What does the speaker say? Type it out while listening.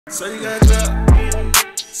So you got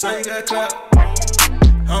clout, so you got clout.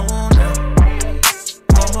 I'm on now,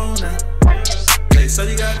 I'm on now. Hey, so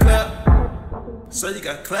you got clout, so you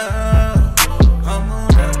got clout. I'm on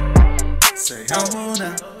now, say I'm on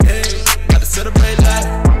now. Hey, got to celebrate life,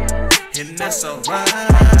 and that's alright.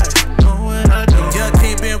 Know what I do. Yeah, I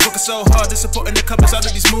can't been working so hard, disappointing the compass out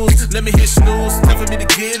of these moves. Let me hit snooze, time for me to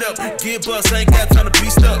get up, get bust. I ain't got time to be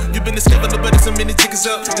stuck. You been discovered, but it's so many tickets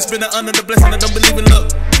up. It's been an honor, the blessing, I don't believe in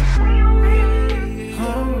luck.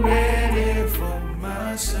 I'm ready for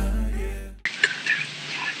my son, yeah.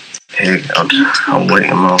 Here you go. I'm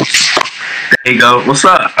waiting on. There you go. What's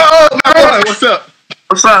up? Oh, no, what's up?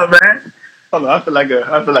 What's up, man? Hold on, I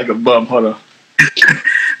feel like a bum. Hold on.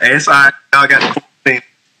 Hey, it's alright. Y'all got the thing.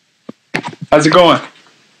 How's it going?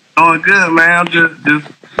 Going good, man. I'm just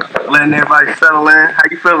letting everybody settle in. How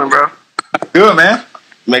you feeling, bro? Good, man.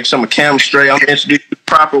 Make sure my camera's straight. I'm introducing you the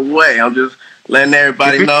proper way. I'm just letting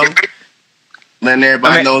everybody know. Letting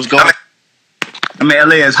everybody know what's going on. I mean,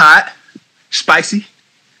 LA is hot, spicy.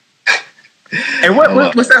 Hey,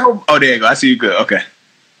 what's that whole? Oh, there you go. I see you good. Okay.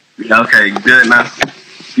 Okay, good now.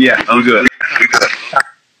 Yeah, I'm good.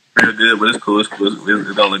 Real good, but it's cool. It's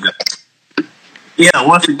gonna look good. Yeah,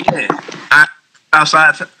 once again,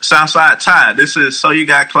 Southside Ty. This is So You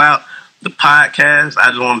Got Clout, the podcast. I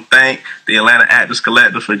just want to thank the Atlanta Actors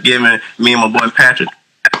Collective for giving me and my boy Patrick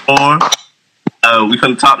a platform. We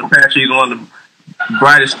couldn't talk to Patrick. He's one of the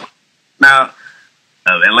brightest now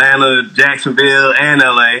of Atlanta, Jacksonville, and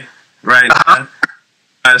LA right now.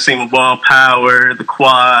 I've seen my boy on Power, The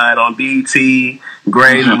Quad, on BT,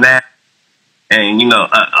 Grey's and that. And, you know,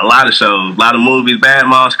 a lot of shows, a lot of movies, Bad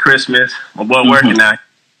Moms, Christmas. My boy working now.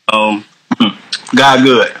 God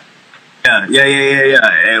good. Yeah.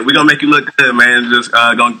 And we're going to make you look good, man. Just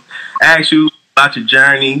going to ask you about your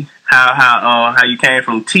journey, how you came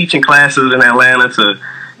from teaching classes in Atlanta to,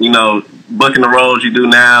 you know, booking the roles you do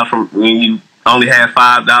now from when you only had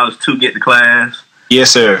 $5 to get to class. Yes,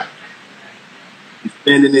 sir. You're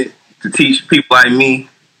spending it to teach people like me,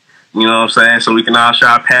 you know what I'm saying, so we can all share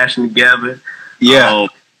our passion together. Yeah.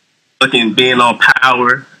 Being on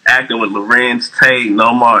Power, acting with Larenz Tate and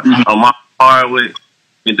Omari Hardwick.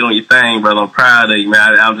 You're doing your thing, brother. I'm proud of you,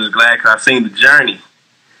 man. I'm just glad because I've seen the journey.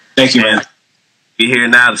 Thank you, man. We're here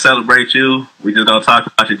now to celebrate you. We just gonna talk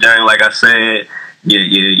about your journey, like I said.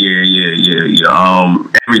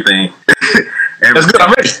 Everything. That's good.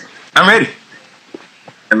 I'm ready.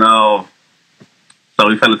 And so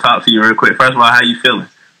we're finna talk to you real quick. First of all, how you feeling?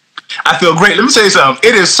 I feel great. Let me tell you something.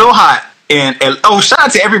 It is so hot. And shout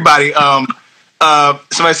out to everybody.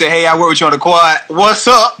 Somebody said, hey, I work with you on the quad. What's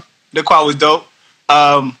up? The quad was dope.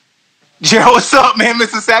 Gerald, what's up, man,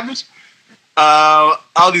 Mr. Savage?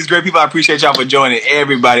 All these great people, I appreciate y'all for joining.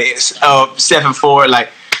 Everybody, Stephen Ford,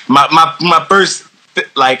 like my first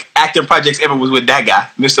like acting projects ever was with that guy,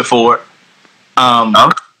 Mr. Ford. Ever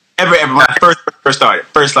when I first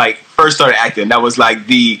started acting. That was like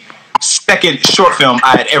the second short film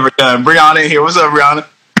I had ever done. Brianna in here. What's up, Brianna?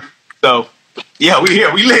 So yeah, we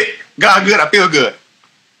here. We lit. God good. I feel good.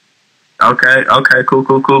 Okay,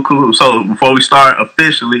 cool. So before we start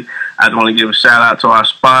officially, I just want to give a shout out to our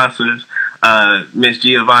sponsors. Miss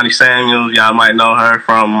Giovanni Samuels, y'all might know her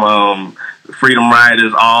from Freedom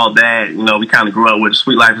Riders, all that. You know, we kind of grew up with the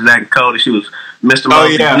Sweet Life of Zach and Cody. She was Mr.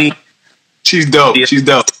 Yeah. She's dope. She's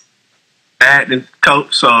dope. Acting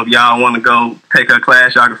coach. So if y'all want to go take her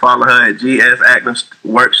class, y'all can follow her at GS Acting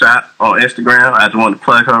Workshop on Instagram. I just want to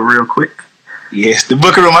plug her real quick. Yes, the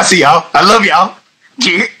Booker Room. I see y'all. I love y'all.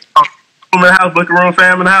 Yeah. In the house, Booker Room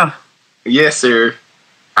fam in the house. Yes, sir.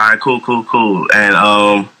 All right, cool.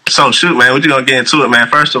 And so shoot, man, we're gonna get into it, man.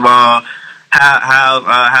 First of all,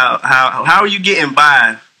 how are you getting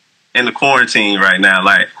by in the quarantine right now?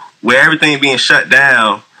 Like, with everything being shut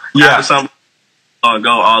down, after some go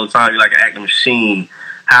all the time, you're like an acting machine.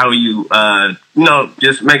 How are you?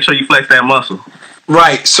 Just make sure you flex that muscle.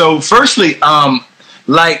 Right. So, firstly,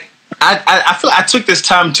 like I feel I took this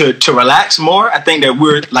time to relax more. I think that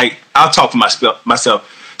we're like, I'll talk for myself.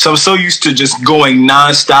 So I'm so used to just going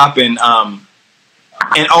nonstop and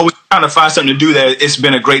always trying to find something to do that it's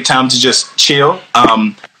been a great time to just chill.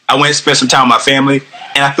 I went and spent some time with my family,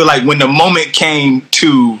 and I feel like when the moment came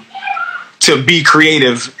to be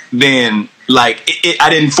creative, then like I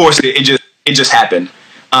didn't force it. It just happened.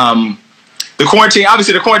 The quarantine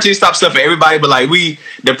stopped stuff for everybody, but like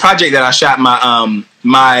the project that I shot, my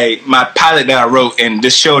pilot that I wrote and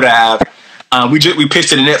this show that I have, we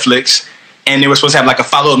pitched it to Netflix, and they were supposed to have like a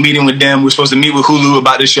follow-up meeting with them. We were supposed to meet with Hulu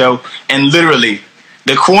about the show, and literally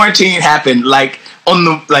the quarantine happened like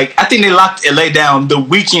I think they locked LA down the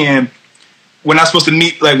weekend when I was supposed to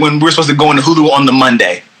meet, like when we were supposed to go into Hulu on the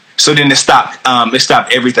Monday. So then it stopped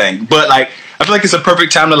everything. But like, I feel like it's a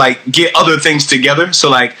perfect time to like get other things together. So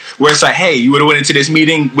like, where it's like, hey, you would have went into this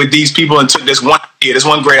meeting with these people and took this one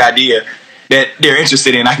great idea that they're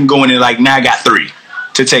interested in. I can go in and like, now I got 3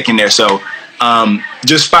 to take in there. So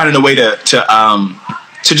just finding a way to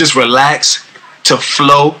just relax, to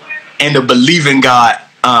flow, and to believe in God.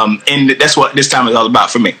 And that's what this time is all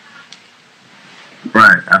about for me.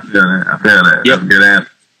 Right, I feel that. Yep. That's a good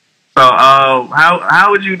answer. So, how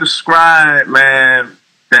would you describe, man,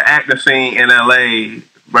 the acting scene in LA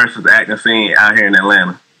versus the acting scene out here in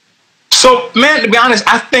Atlanta? So, man, to be honest,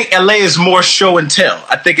 I think LA is more show and tell.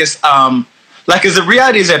 I think it's because the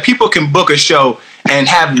reality is that people can book a show and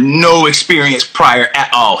have no experience prior at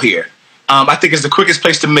all here. I think it's the quickest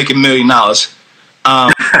place to make $1 million.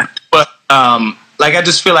 But like, I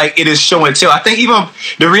just feel like it is show and tell. I think even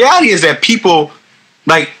the reality is that people,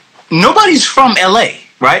 like, nobody's from LA,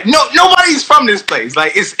 right? Nobody's from this place.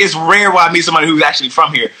 Like, it's rare when I meet somebody who's actually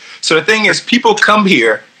from here. So the thing is, people come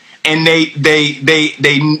here and they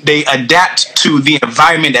adapt to the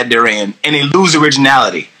environment that they're in, and they lose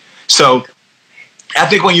originality. So I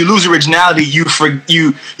think when you lose originality, you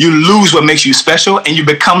lose what makes you special, and you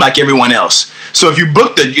become like everyone else. So if you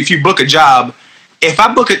book a job,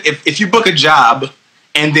 if you book a job,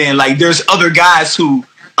 and then like there's other guys who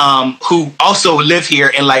also live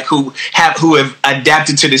here and like who have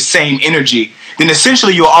adapted to the same energy, then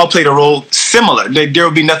essentially you'll all play the role similar. There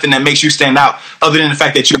will be nothing that makes you stand out other than the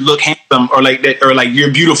fact that you look handsome or like that, or like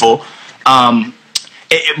you're beautiful.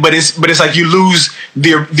 But it's like you lose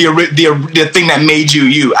the thing that made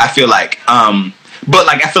you. I feel like, but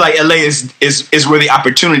like I feel like LA is where the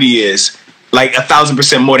opportunity is, like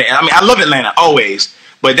 1,000% more than. I mean, I love Atlanta always,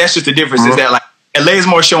 but that's just the difference. Is that like LA is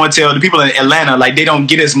more show and tell. The people in Atlanta, like, they don't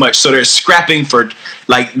get as much, so they're scrapping for,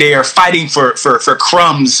 like, they are fighting for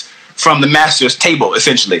crumbs from the master's table,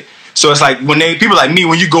 essentially. So it's like when people like me,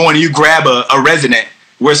 when you go in and you grab a resident,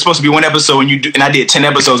 where it's supposed to be 1 episode, and I did 10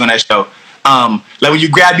 episodes on that show. Like when you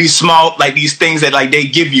grab these small, like these things that like they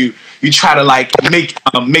give you, you try to like make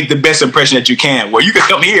the best impression that you can. Where you can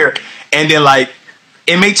come here and then like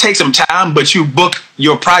it may take some time, but you book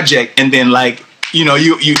your project and then like you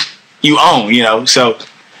own. So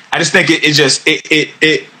I just think it's just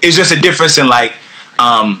a difference in like.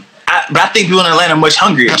 But I think people in Atlanta are much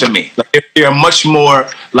hungrier to me. Like, they're much more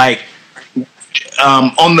like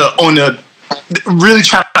on the really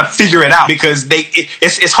trying to figure it out, because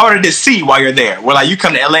it's harder to see while you're there. Where like you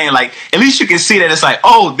come to LA and like at least you can see that it's like,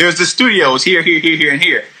 oh, there's the studios here, and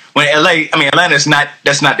here. When Atlanta is not.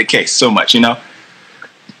 That's not the case so much,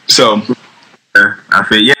 So I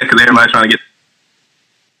feel because everybody's trying to get.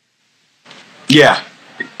 Yeah.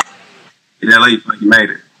 In LA, you feel like you made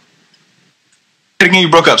it. Again, you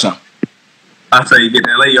broke up some. I say you get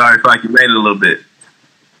in LA, you already feel like you made it a little bit.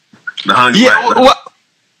 The hunger. Yeah.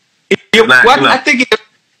 I think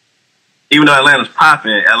even though Atlanta's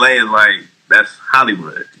popping, LA is like, that's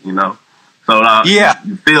Hollywood, So yeah,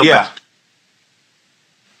 you feel yeah,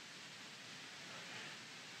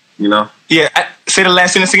 that, Yeah. Say the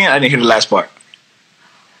last sentence again. I didn't hear the last part.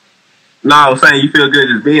 No, I was saying you feel good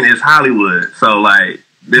just being it's Hollywood. So like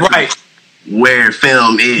this is where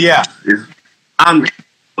film is. Yeah. You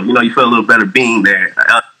feel a little better being there.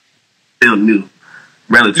 Still new,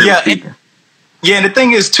 relatively speaking. Yeah, and the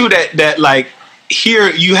thing is too that like here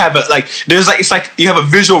you have it's like you have a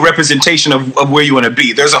visual representation of where you want to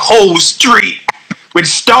be. There's a whole street with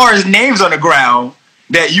stars' names on the ground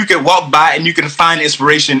that you can walk by and you can find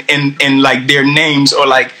inspiration in like their names, or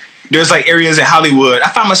like there's like areas in Hollywood. I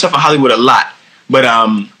find myself in Hollywood a lot, but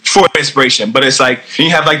for inspiration. But it's like you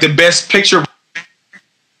have like the best picture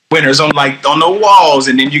winners on the walls,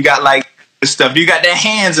 and then you got like the stuff. You got their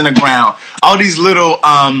hands in the ground. All these little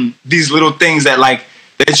things that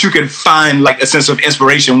you can find like a sense of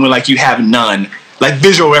inspiration when like you have none. Like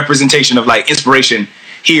visual representation of like inspiration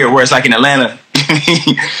here, whereas like in Atlanta,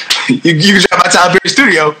 you can drive by Tyler Perry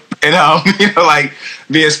studio and like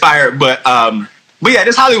be inspired. But yeah,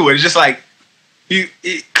 this Hollywood is just like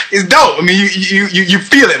it's dope. I mean, you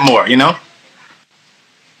feel it more,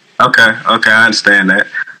 Okay, I understand that.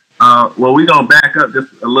 Well, we're going to back up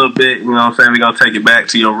just a little bit, you know what I'm saying? We're going to take it back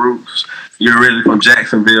to your roots. You're originally from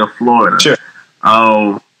Jacksonville, Florida. Sure.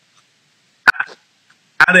 How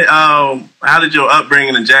did your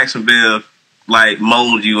upbringing in Jacksonville, like,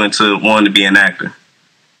 mold you into wanting to be an actor?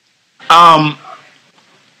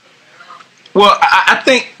 Well, I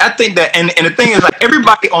think that, and the thing is, like,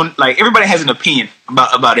 everybody has an opinion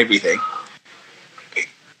about everything.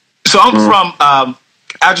 So I'm from,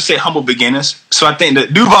 I'll just say humble beginners. So I think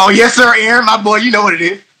that Duval, yes sir, Aaron, my boy, you know what it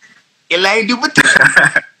is. Elaine Duval.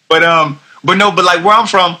 But like where I'm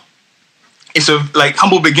from, it's a like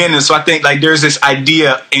humble beginning. So I think like there's this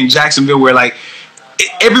idea in Jacksonville where like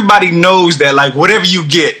everybody knows that like whatever you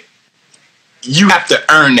get, you have to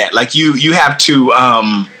earn that. Like you have to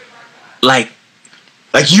like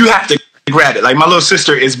you have to grab it. Like my little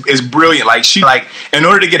sister is brilliant. Like she like in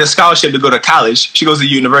order to get a scholarship to go to college, she goes to the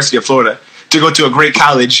University of Florida to go to a great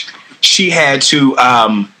college. She had to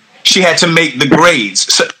make the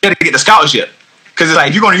grades so she had to get the scholarship. Because it's like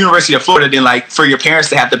if you go to the University of Florida, then like for your parents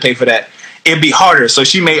to have to pay for that, it'd be harder. So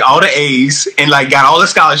she made all the A's and like got all the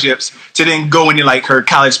scholarships to then go into like her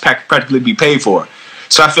college practically be paid for.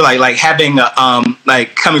 So I feel like having a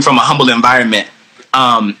like coming from a humble environment,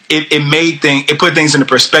 it put things into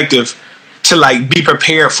perspective to like be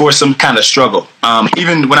prepared for some kind of struggle.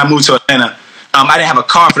 Even when I moved to Atlanta, I didn't have a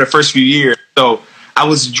car for the first few years, so I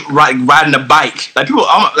was riding a bike. Like people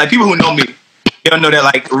who know me, they'll know that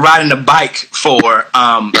like riding a bike for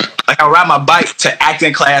like I ride my bike to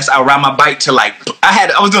acting class. I ride my bike to like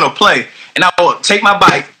I was doing a play, and I would take my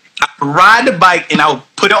bike, I would ride the bike, and I would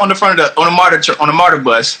put it on the front of on the MARTA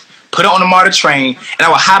bus, put it on the MARTA train, and I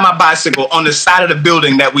would hide my bicycle on the side of the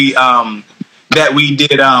building that we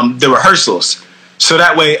did the rehearsals. So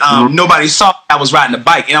that way nobody saw I was riding the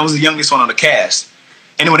bike, and I was the youngest one on the cast.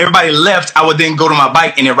 And then when everybody left, I would then go to my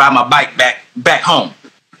bike and then ride my bike back home.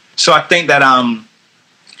 So I think that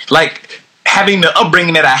like having the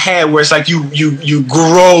upbringing that I had, where it's like you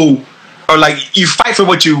grow or like you fight for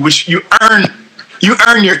what you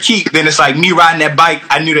earn your keep. Then it's like me riding that bike.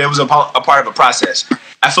 I knew that it was a part of a process.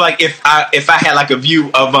 I feel like if I had like a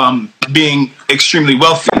view of being extremely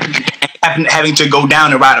wealthy and having to go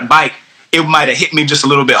down and ride a bike, it might have hit me just a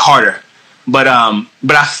little bit harder. But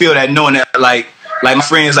I feel that knowing that like my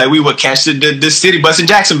friends, like we would catch the city bus in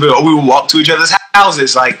Jacksonville, or we would walk to each other's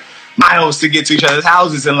houses, like miles to get to each other's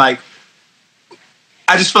houses, and like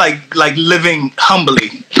I just feel like living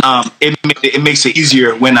humbly, it makes it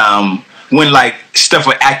easier when like stuff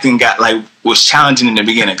with acting was challenging in the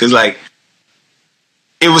beginning, because like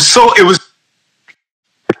as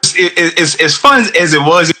fun as it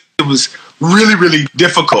was really, really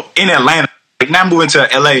difficult in Atlanta. Like now moving to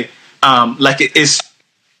LA, like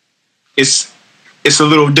it's a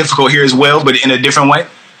little difficult here as well, but in a different way.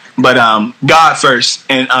 But God first,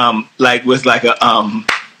 and like with like a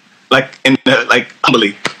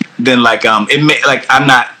humbly, then like it may like I'm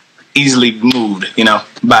not easily moved,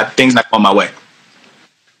 by things not going my way.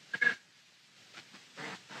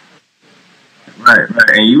 Right.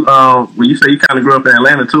 And you when you say you kind of grew up in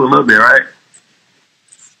Atlanta too a little bit, right?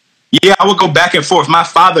 Yeah, I would go back and forth. My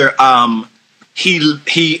father, my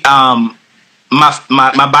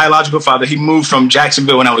biological father, he moved from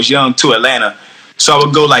Jacksonville when I was young to Atlanta. So I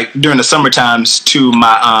would go like during the summer times to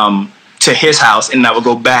my to his house, and I would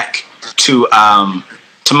go back to my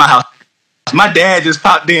house. My dad just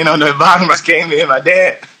popped in on the bottom. I came in. My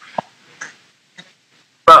dad.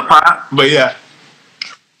 What's up, Pop? But yeah.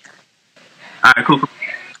 All right, cool.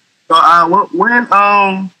 So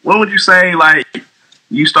when would you say like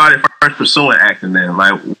you started first pursuing acting? Then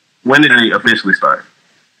like when did it officially start?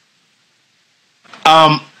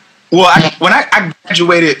 Well, when I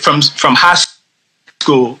graduated from high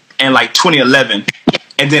school in like 2011,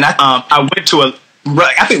 and then I went to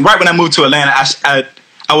I think right when I moved to Atlanta,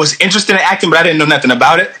 I was interested in acting, but I didn't know nothing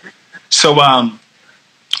about it. So I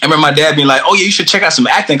remember my dad being like, "Oh yeah, you should check out some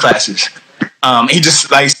acting classes." He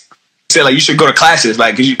just like said like you should go to classes,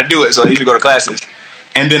 like because you can do it, so you should go to classes.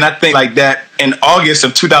 And then I think like that in August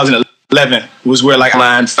of 2011 was where like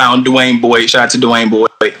I found Dwayne Boyd. Shout out to Dwayne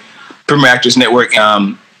Boyd, Premier Actors Network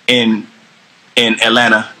in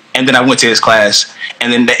Atlanta. And then I went to his class,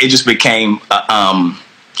 and then it just became a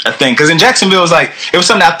thing. Because in Jacksonville, it was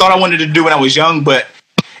something I thought I wanted to do when I was young, but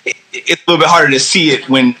it's a little bit harder to see it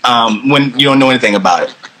when you don't know anything about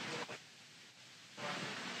it.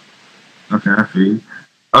 Okay, I feel you.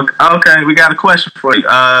 Okay, we got a question for you.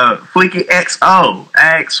 Fleeky XO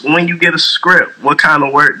asks, when you get a script, what kind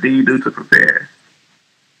of work do you do to prepare?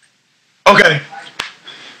 Okay.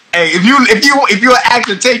 Hey, if you're an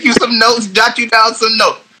actor, take you some notes, jot you down some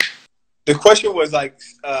notes. The question was like,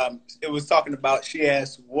 it was talking about. She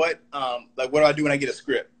asked, what do I do when I get a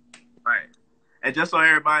script? Right. And just so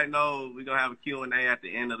everybody knows, we're gonna have a Q&A at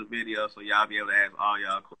the end of the video, so y'all be able to ask all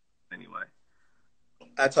y'all questions anyway.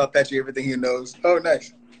 I taught Patrick everything he knows. Oh,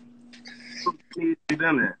 nice. You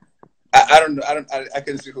done that? I don't know. I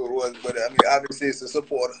couldn't see who it was, but I mean, obviously it's a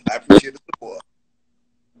supporter. I appreciate the support.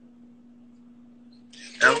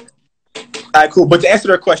 All right, cool. But to answer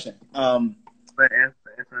her question, answer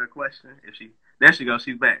her question. There she goes.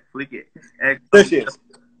 She's back. Fleeky XO. There she is.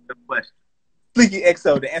 Question. Fleeky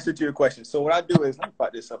XO. The answer to your question. So what I do is let me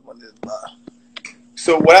put this up on this.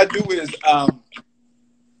 So what I do is,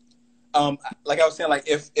 like I was saying, like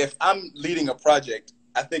if I'm leading a project,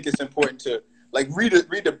 I think it's important to like read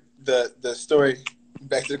the story.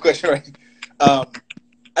 Back to the question, right?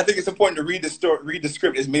 I think it's important to read the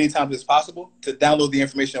script as many times as possible to download the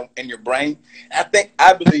information in your brain.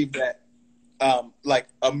 I believe that like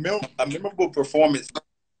a memorable performance.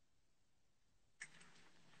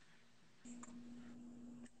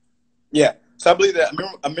 Yeah, so I believe that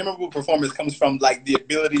a memorable performance comes from like the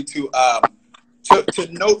ability to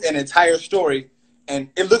note an entire story, and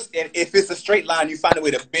if it's a straight line, you find a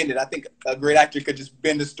way to bend it. I think a great actor could just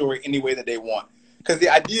bend the story any way that they want, because the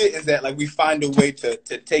idea is that like we find a way to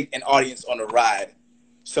take an audience on a ride.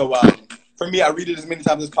 So for me, I read it as many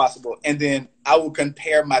times as possible, and then I will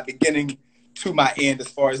compare my beginning to my end as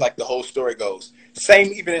far as like the whole story goes.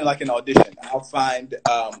 Same even in like an audition, I'll find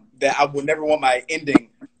that I will never want my ending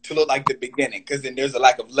to look like the beginning, because then there's a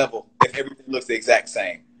lack of level if everything looks the exact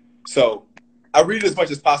same. So I read it as much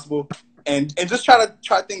as possible, and just try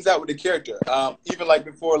things out with the character. Even like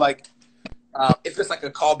before, like if it's like a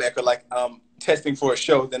callback or like testing for a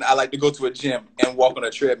show, then I like to go to a gym and walk on a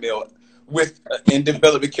treadmill and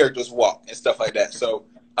develop the character's walk and stuff like that. So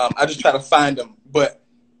I just try to find them, but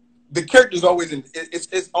the character's always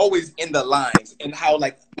it's always in the lines and how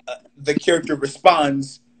like the character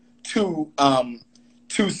responds to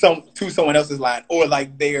someone else's line, or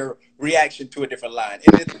like their reaction to a different line.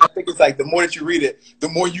 And I think it's like the more that you read it, the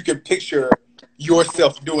more you can picture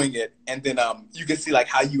yourself doing it, and then you can see like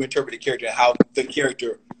how you interpret the character and how the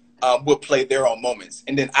character will play their own moments.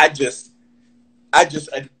 And then I just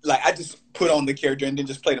put on the character and then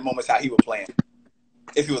just play the moments how he would play him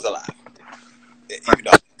if he was alive. You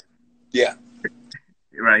know, yeah.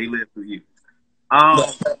 Right, he lived through you.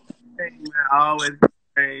 Hey, man, I always give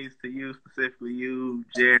praise to you, specifically you,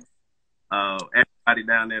 Jerry, everybody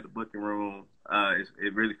down there at the booking room.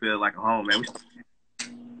 It really feels like a home, man. We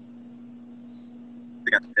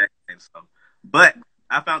got the decade, so. But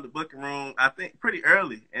I found the booking room, I think, pretty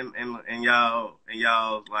early in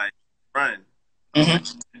y'all's like run.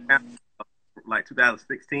 Like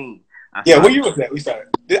 2016. Yeah, what year was that we started?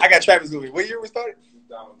 I got Travis with me. What year we started?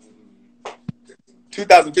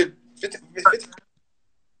 2015.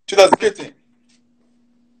 2015.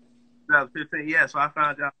 2015, yeah. So I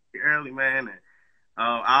found y'all pretty early, man. And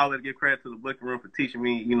I always give credit to the booking room for teaching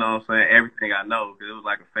me, you know what I'm saying, everything I know. Because it was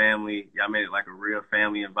like a family. Y'all made it like a real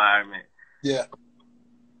family environment. Yeah.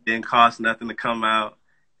 Didn't cost nothing to come out.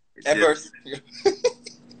 At first.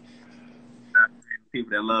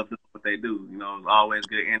 People that love doing what they do, you know, it's always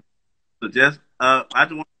good. And so just, I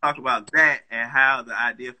just want to talk about that and how the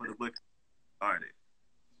idea for the book started.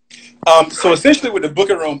 So essentially with the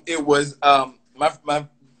booking room, it was my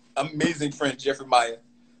amazing friend Jeffrey Maya.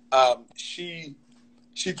 She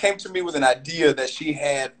came to me with an idea that she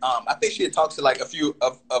had. I think she had talked to like a few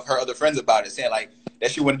of her other friends about it, saying like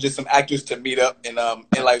that she wanted just some actors to meet up and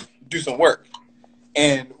like do some work.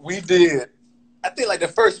 And we did. I think like the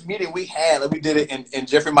first meeting we had, like we did it in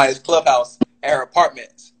Jeffrey Maya's clubhouse at her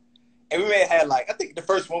apartments. And we may have had like, I think the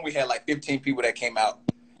first one we had like 15 people that came out.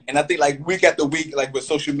 And I think like week after week, like with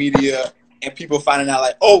social media and people finding out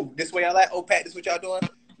like, oh, this way I like, oh, Pat, this what y'all doing?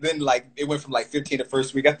 Then like it went from like 15 the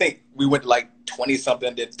first week. I think we went to like 20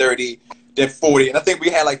 something, then 30, then 40. And I think we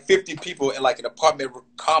had like 50 people in like an apartment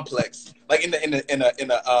complex, like in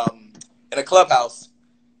a clubhouse.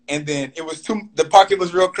 And then it was the parking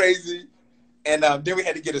was real crazy. And then we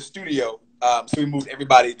had to get a studio. So we moved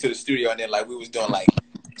everybody to the studio. And then like we was doing like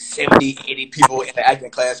 70, 80 people in the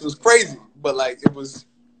acting class. It was crazy. But like it was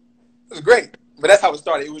great. But that's how it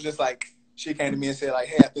started. It was just like she came to me and said like,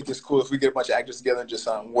 hey, I think it's cool if we get a bunch of actors together and just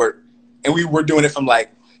work. And we were doing it from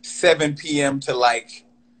like 7 p.m. to like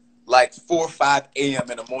 4 or 5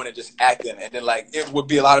 a.m. in the morning just acting. And then like it would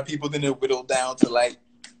be a lot of people. Then it whittled down to like,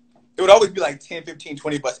 it would always be like 10, 15,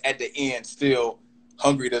 20 of us at the end still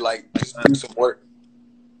hungry to like just do some work.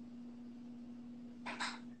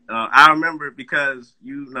 I remember because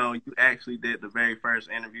you actually did the very first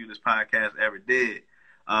interview this podcast ever did.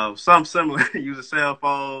 Some similar, using cell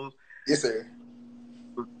phones. Yes, sir.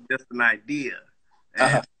 It was just an idea. And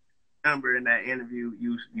I remember in that interview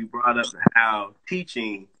you brought up how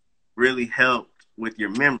teaching really helped with your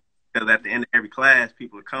memory, because at the end of every class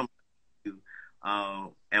people would come to you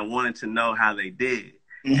and wanted to know how they did.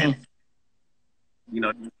 And you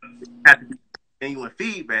have to be genuine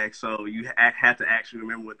feedback, so you have to actually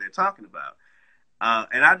remember what they're talking about.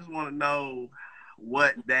 And I just want to know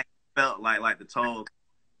what that felt like the toll,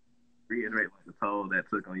 reiterate like the toll that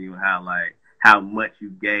took on you, and how much you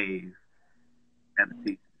gave as a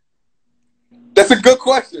teacher. That's a good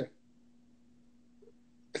question.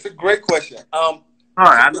 It's a great question. All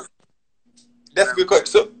right. That's a good question.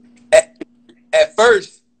 So at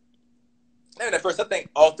first, I think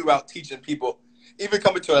all throughout teaching people, even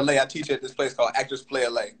coming to LA, I teach at this place called Actors Play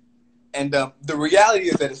LA. And the reality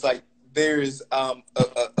is that it's like there's a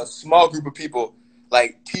small group of people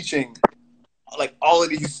like teaching like all of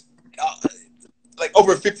these like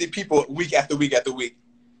over 50 people week after week after week.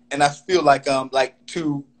 And I feel like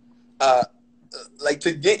to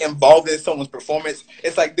get involved in someone's performance,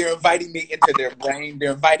 it's like they're inviting me into their brain.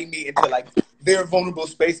 They're inviting me into like their vulnerable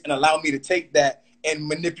space and allow me to take that and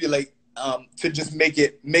manipulate to just make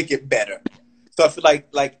it better. So I feel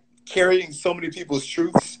like carrying so many people's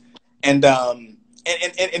truths and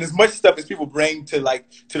as much stuff as people bring to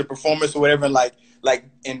the performance or whatever,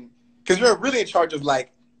 and because you're really in charge of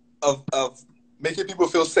of making people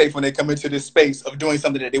feel safe when they come into this space of doing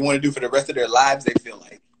something that they want to do for the rest of their lives, they feel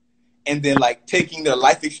like. And then like taking their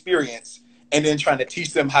life experience and then trying to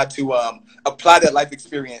teach them how to apply that life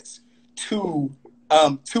experience to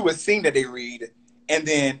a scene that they read, and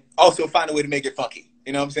then also find a way to make it funky.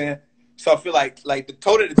 You know what I'm saying? So I feel like the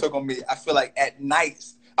toll that it took on me, I feel like at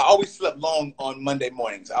nights, I always slept long on Monday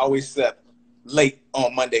mornings. I always slept late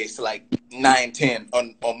on Mondays to like 9, 10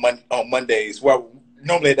 on Mondays, where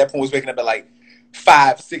normally at that point was waking up at like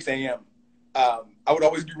 5, 6 a.m. I would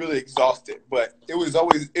always be really exhausted, but it was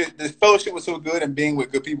always, the fellowship was so good and being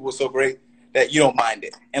with good people was so great that you don't mind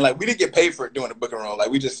it. And like, we didn't get paid for it doing the booking room.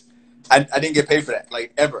 Like I didn't get paid for that,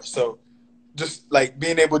 like ever. So just like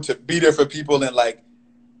being able to be there for people and like,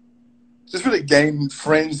 just really gain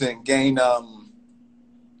friends and gain,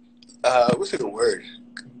 what's the word?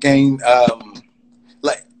 Gain,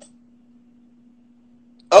 like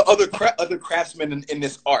other craftsmen in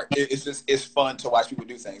this art. It's fun to watch people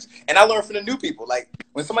do things, and I learn from the new people. Like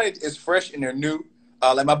when somebody is fresh and they're new,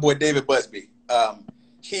 like my boy David Busby.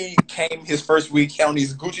 He came his first week on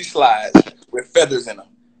these Gucci slides with feathers in them,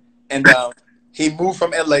 and he moved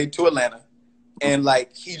from LA to Atlanta, and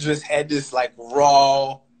like he just had this like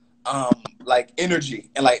raw, like energy,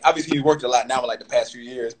 and like obviously he worked a lot now in like the past few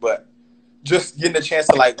years, but just getting a chance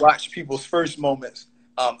to like watch people's first moments.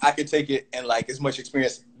 I could take it and like as much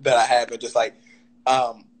experience that I have and just like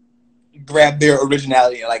grab their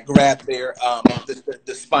originality and like grab their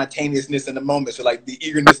the spontaneousness in the moment, so like the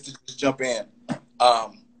eagerness to just jump in,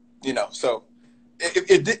 you know. So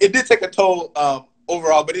it did take a toll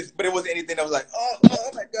overall, but it wasn't anything that was like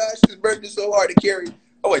oh my gosh, this burden is so hard to carry.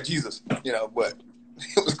 Oh wait, Jesus, you know. But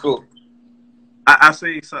it was cool. I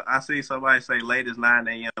see somebody say late as 9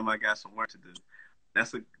 a.m. I got some work to do.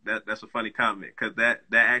 That's a funny comment, because that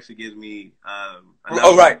actually gives me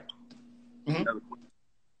right. Mm-hmm.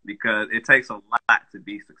 Because it takes a lot to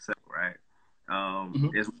be successful, right?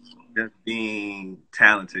 It's just being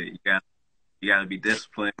talented. You got to be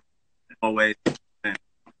disciplined. Always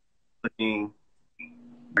looking.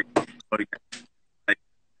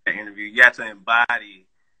 Interview. You have to embody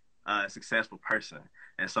a successful person,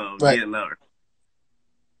 and so getting up,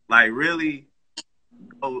 like really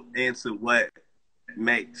go into what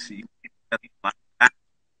makes you,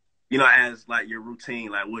 you know, as like your routine,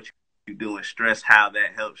 like what you do, and stress how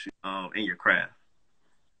that helps you in your craft.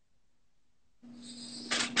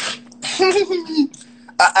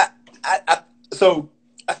 So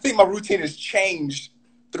I think my routine has changed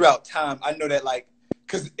throughout time. I know that, like,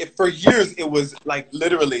 because for years it was like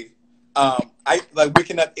literally I like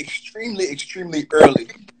waking up extremely early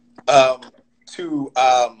to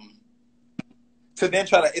then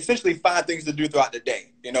try to essentially find things to do throughout the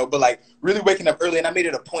day, you know, but like really waking up early. And I made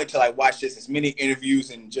it a point to like watch just as many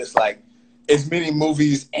interviews and just like as many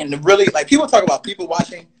movies, and really like people talk about people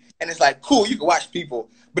watching, and it's like, cool, you can watch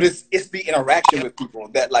people, but it's the interaction with people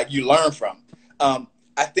that like you learn from.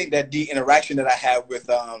 I think that the interaction that I have with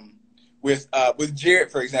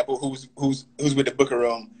Jared, for example, who's with the Booker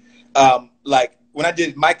Room, like when I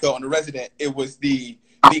did Micah on The Resident, it was the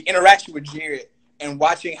interaction with Jared and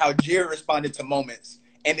watching how Jared responded to moments.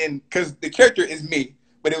 And then, because the character is me,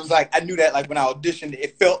 but it was like, I knew that like when I auditioned,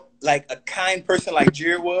 it felt like a kind person like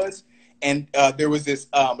Jared was. And there was this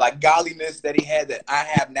like godliness that he had that I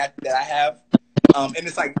have. And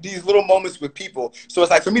it's like these little moments with people. So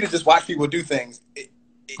it's like for me to just watch people do things, it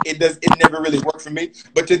never really worked for me.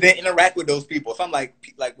 But to then interact with those people. So I'm like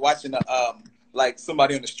watching like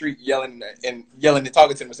somebody on the street yelling and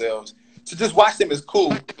talking to themselves. To just watch them is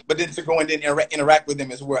cool, but then to go and then interact with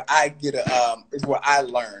them is where I is where I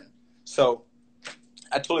learn. So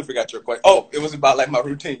I totally forgot your question. Oh, it was about like my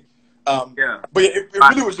routine. Yeah, but it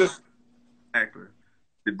really was just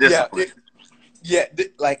the discipline.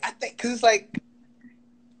 Like I think because it's like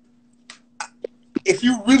if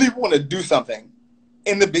you really want to do something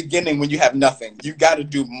in the beginning when you have nothing, you got to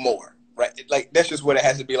do more, right? Like that's just what it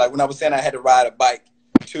has to be. Like when I was saying I had to ride a bike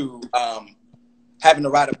to having to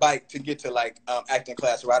ride a bike to get to like acting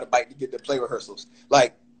class, or ride a bike to get to play rehearsals.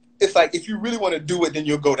 Like it's like if you really want to do it, then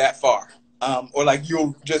you'll go that far, or like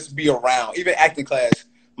you'll just be around. Even acting class,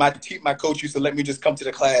 my coach used to let me just come to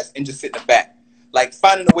the class and just sit in the back. Like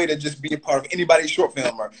finding a way to just be a part of anybody's short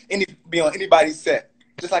film or be on anybody's set.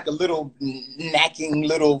 Just like a little knacking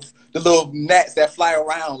the little gnats that fly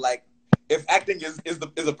around. Like if acting is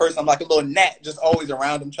a person, I'm like a little gnat just always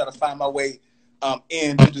around them, trying to find my way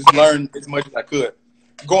in to just learn as much as I could.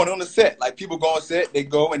 Going on the set, like people go on set, they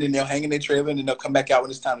go and then they'll hang in their trailer and then they'll come back out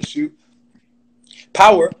when it's time to shoot.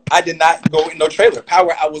 Power, I did not go in no trailer.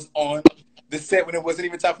 Power, I was on the set when it wasn't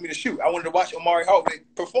even time for me to shoot. I wanted to watch Omari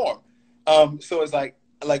Hardwick perform. So it's like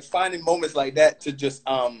finding moments like that to just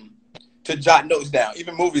to jot notes down.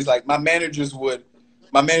 Even movies, like my manager would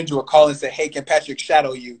call and say, "Hey, can Patrick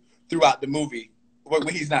shadow you throughout the movie when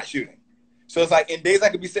he's not shooting?" So it's like in days I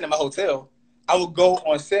could be sitting in my hotel, I would go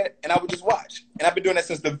on set and I would just watch. And I've been doing that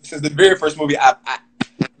since the very first movie I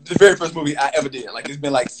ever did. Like it's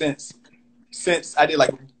been like since I did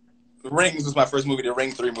like Rings was my first movie, the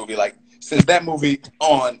Ring 3 movie. Like since that movie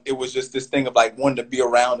on, it was just this thing of like wanting to be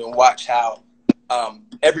around and watch how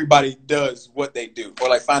everybody does what they do, or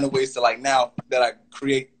like finding ways to, like, now that I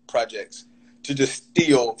create projects, to just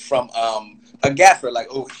steal from a gaffer. Like,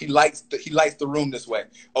 oh, he lights the room this way.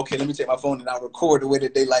 Okay, let me take my phone and I'll record the way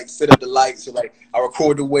that they like set up the lights, or like I'll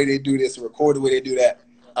record the way they do this, or record the way they do that,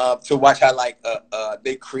 to watch how like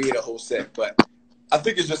they create a whole set. But I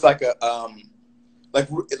think it's just like a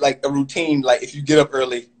routine. Like if you get up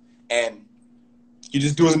early and you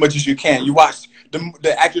just do as much as you can. You watch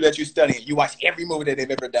the actor that you're studying. You watch every movie that they've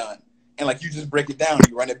ever done, and like you just break it down. And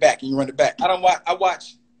you run it back, and you run it back. I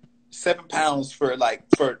watched 7 Pounds for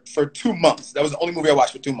 2 months. That was the only movie I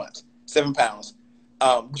watched for 2 months. 7 Pounds,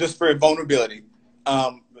 just for vulnerability.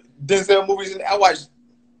 Denzel movies. I watched,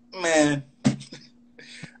 man.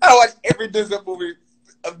 I watched every Denzel movie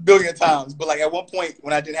a billion times. But like at one point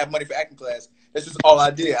when I didn't have money for acting class, that's just all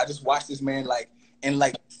I did. I just watched this man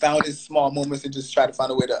and found his small moments and just tried to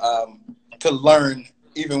find a way to learn,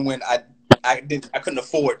 even when I couldn't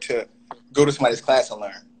afford to go to somebody's class and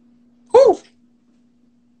learn. Whew.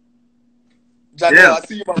 John, Yeah. I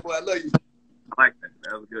see you, my boy. I love you. I like that.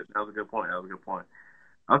 That was a good point.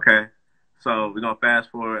 Okay, so we're gonna fast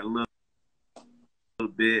forward a little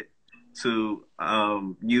bit to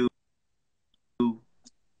you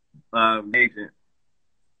agent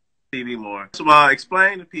TV more. So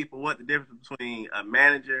explain to people what the difference between a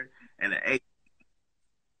manager and an agent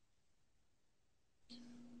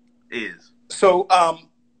is. So I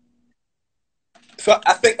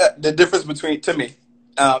think the difference between, to me,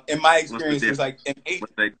 in my experience, is like an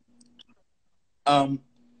agent.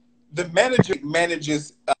 The manager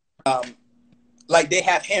manages, like they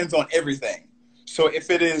have hands on everything. So if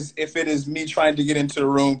it is me trying to get into the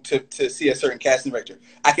room to see a certain casting director,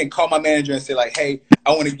 I can call my manager and say like, hey,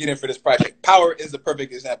 I want to get in for this project. Power is the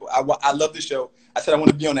perfect example. I love the show. I said I want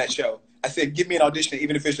to be on that show. I said, give me an audition,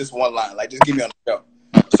 even if it's just one line. Like, just get me on the show.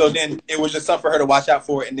 So then it was just something for her to watch out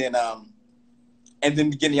for, and then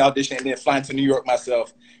getting the audition, and then flying to New York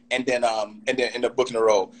myself, and then end up booking a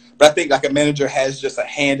role. But I think like a manager has just a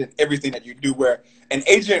hand in everything that you do, where an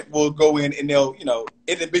agent will go in and they'll,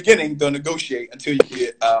 in the beginning, they'll negotiate until you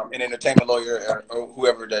get an entertainment lawyer or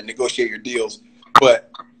whoever to negotiate your deals.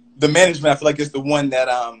 But the management, I feel like, is the one that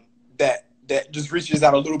that just reaches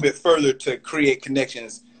out a little bit further to create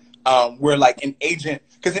connections, where like an agent,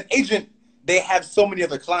 because an agent, they have so many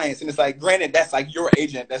other clients, and it's like, granted, that's like your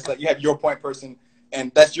agent, that's like you have your point person,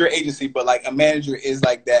 and that's your agency, but like a manager is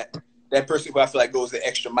like that person who I feel like goes the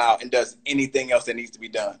extra mile and does anything else that needs to be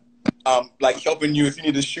done. Like helping you if you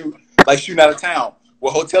need to shoot, like shooting out of town.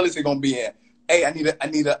 What hotel is it gonna be in? Hey, I need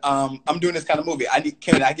a I'm doing this kind of movie.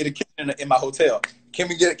 Can I get a kitchen in my hotel? Can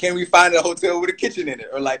we find a hotel with a kitchen in it?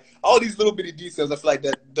 Or like all these little bitty details. I feel like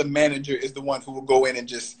that the manager is the one who will go in and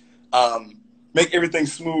just make everything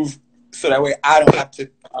smooth, so that way I don't have to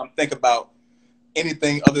think about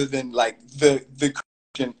anything other than like the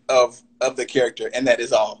creation of the character, and that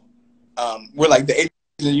is all. We're like the agent,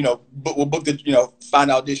 we'll book the,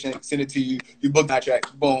 find audition, send it to you, you book the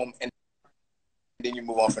contract, boom, and then you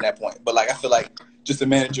move on from that point. But like I feel like just a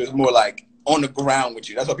manager is more like on the ground with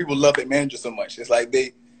you. That's why people love their manager so much. It's like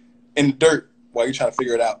they in the dirt while you're trying to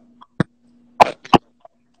figure it out.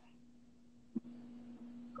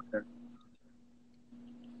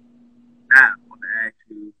 Now, I want to ask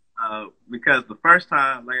you, because the first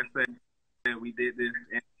time, like I said, we did this,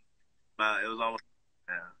 and it was almost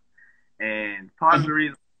now. And part of the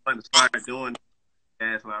reason I wanted to start doing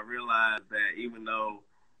this, when I realized that even though,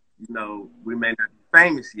 we may not be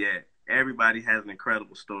famous yet, everybody has an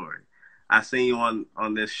incredible story. I seen you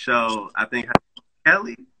on this show, I think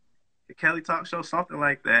Kelly, the Kelly Talk Show, something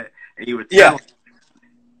like that, and you were telling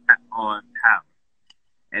on how,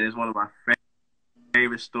 and it's one of my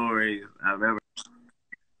favorite stories I've ever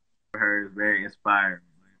heard. It's very inspiring.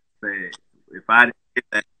 Like I said, if I didn't get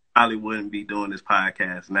that, I probably wouldn't be doing this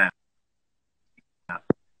podcast now.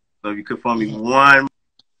 So if you could for me one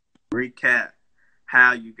recap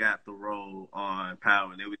how you got the role on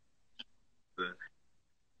Power, and it was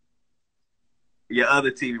your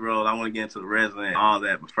other TV role. I want to get into the resume and all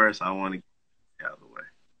that, but first I want to get out of the way.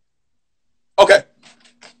 Okay.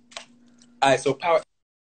 All right, so Power.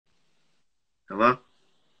 Hello?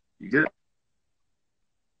 You good?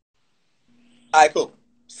 All right, cool.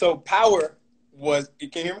 So Power was, can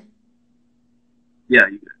you hear me? Yeah,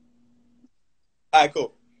 you good. All right,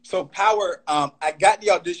 cool. So Power, I got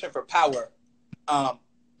the audition for Power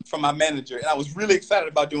from my manager, and I was really excited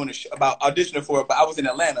about doing about auditioning for it, but I was in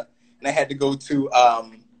Atlanta, and I had to go to,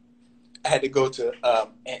 and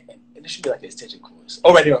it should be like the extension course.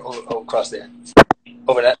 Oh, right here, across there.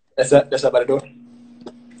 Over that. That's up by the door.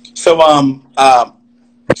 So,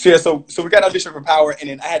 so we got an audition for Power, and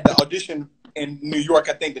then I had the audition in New York,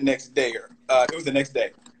 I think the next day, or it was the next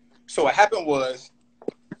day. So what happened was,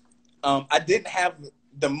 I didn't have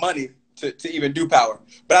the money to even do Power,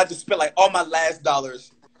 but I just spent like all my last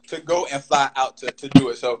dollars to go and fly out to do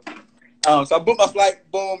it. So I booked my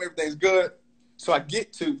flight, boom, everything's good. So I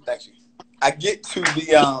get to the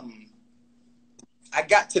I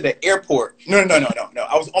got to the airport. No.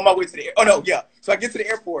 I was on my way to the So I get to the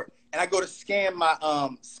airport and I go to scan my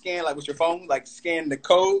scan like with your phone, like scan the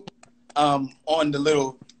code on the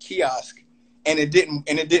little kiosk, and it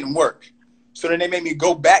didn't work. So then they made me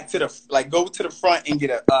go back to the front and get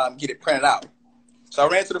it printed out. So I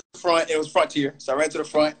ran to the front. It was Frontier. So I ran to the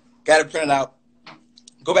front, got it printed out.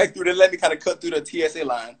 Go back through. They let me kind of cut through the TSA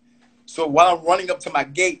line. So while I'm running up to my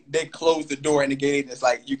gate, they closed the door, and the gate agent is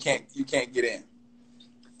like, you can't get in.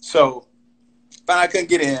 So finally I couldn't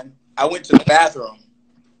get in. I went to the bathroom,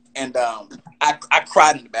 and I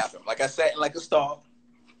cried in the bathroom. Like I sat in like a stall,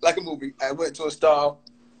 like a movie. I went to a stall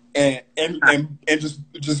and just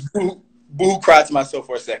boo cried to myself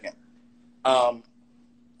for a second.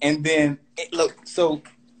 And then so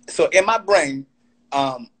in my brain,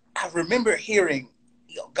 I remember hearing,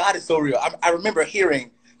 God is so real. I remember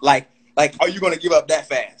hearing like, are you going to give up that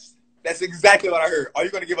fast? That's exactly what I heard. Are you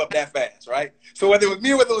going to give up that fast? Right. So whether it was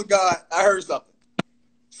me or whether it was God, I heard something.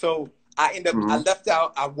 So I ended up, I left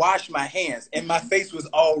out, I washed my hands, and my face was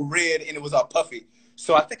all red and it was all puffy.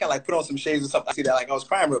 So I think I put on some shades or something. I see that I was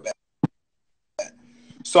crying real bad.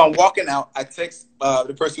 So I'm walking out. I text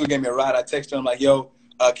the person who gave me a ride. I text her. I'm like, yo,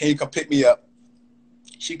 can you come pick me up?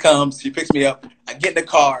 She comes. She picks me up. I get in the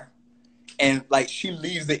car, and she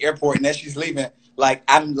leaves the airport. And as she's leaving,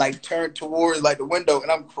 I'm turned towards the window,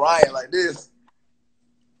 and I'm crying like this.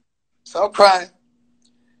 So I'm crying,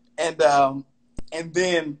 and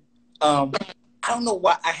then I don't know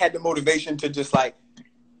why I had the motivation to just I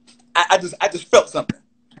just felt something.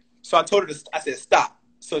 So I told her I said stop.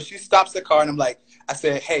 So she stops the car, and I'm like, I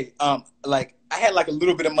said, hey, I had a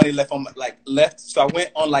little bit of money left on left. So I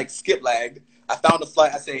went on skip lag. I found the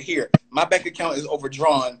flight. I said, here, my bank account is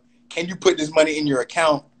overdrawn. Can you put this money in your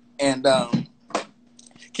account? And can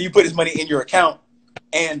you put this money in your account?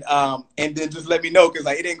 And then just let me know, because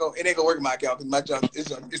it ain't gonna work in my account, because my junk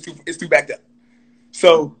it's too backed up.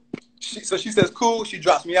 So she says cool. She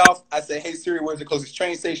drops me off. I say, hey Siri, where's the closest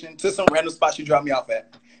train station? To some random spot she dropped me off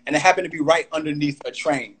at, and it happened to be right underneath a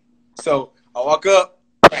train. So I walk up,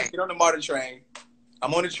 I get on the MARTA train.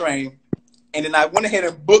 I'm on the train, and then I went ahead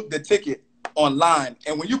and booked the ticket online.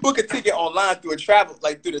 And when you book a ticket online through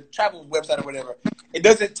through the travel website or whatever, it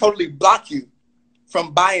doesn't totally block you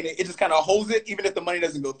from buying it. It just kind of holds it, even if the money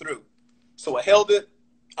doesn't go through. So I held it.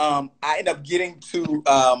 I end up getting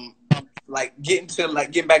back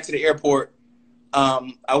to the airport.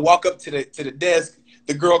 I walk up to the desk.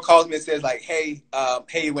 The girl calls me and says hey,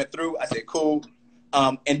 it went through. I said, cool.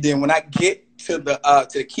 And then when I get to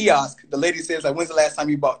the kiosk, the lady says, when's the last time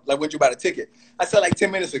you bought, when'd you buy the ticket? I said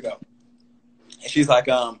 10 minutes ago. And she's like,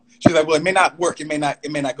 well, it may not work. It may not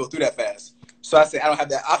go through that fast. So I said, I don't have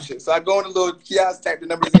that option. So I go in the little kiosk, type the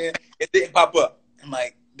numbers in, it didn't pop up. I'm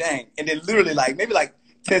like, dang. And then literally maybe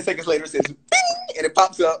 10 seconds later, it says, bing, and it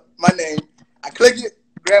pops up, my name. I click it,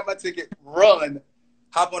 grab my ticket, run,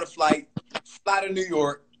 hop on a flight, fly to New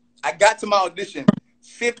York. I got to my audition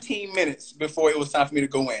 15 minutes before it was time for me to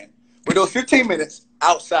go in. With those 15 minutes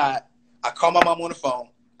outside, I called my mom on the phone.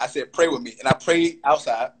 I said, pray with me. And I prayed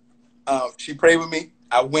outside. She prayed with me.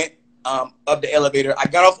 I went up the elevator. I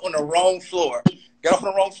got off on the wrong floor.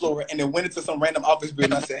 And then went into some random office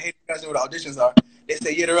building. I said, hey, you guys know what the auditions are? They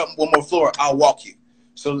said, yeah, they're up one more floor. I'll walk you.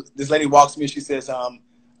 So this lady walks me and she says, I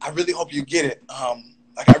really hope you get it. I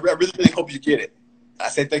really, really hope you get it. I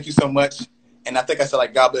said, thank you so much. And I think I said,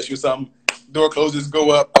 like, God bless you or something. Door closes,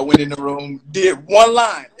 go up. I went in the room, did one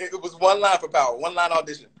line. It was one line for Power, one line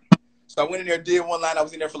audition. So I went in there, did one line. I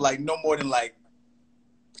was in there for like no more than like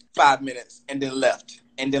 5 minutes and then left.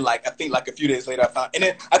 And then, like, I think, like, a few days later, I found... And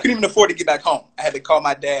then I couldn't even afford to get back home. I had to call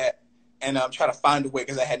my dad and try to find a way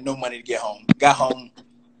because I had no money to get home. Got home.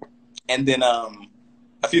 And then a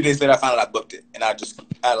few days later, I found out I booked it. And I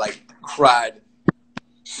like, cried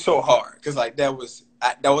so hard. Because, like, that was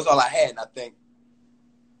all I had. And I think,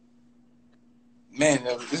 man,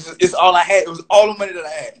 it's all I had. It was all the money that I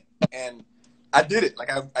had. And I did it.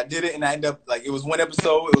 Like, I did it. And I ended up, like, it was one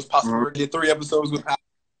episode. It was possible to get 3 episodes with Power.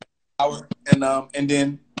 And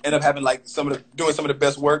then end up having like doing some of the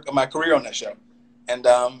best work of my career on that show. And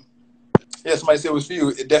yeah, somebody said it was for you.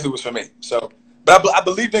 It definitely was for me. So, but I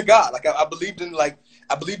believed in God. Like I believed in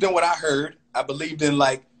what I heard. I believed in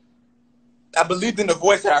the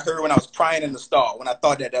voice that I heard when I was crying in the stall. When I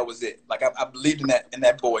thought that was it. Like I believed in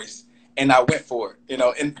that voice, and I went for it. You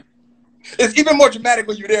know, and it's even more dramatic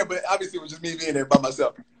when you're there. But obviously, it was just me being there by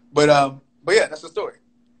myself. But yeah, that's the story.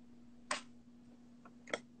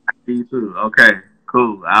 Me too. Okay,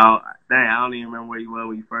 cool. I don't even remember where you were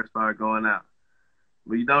when you first started going out.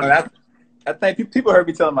 But you don't. I think people heard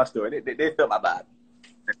me telling my story. They felt my vibe.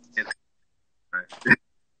 Right.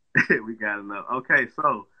 We gotta know. Okay,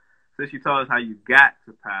 so since you told us how you got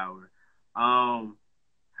to Power,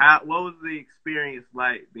 what was the experience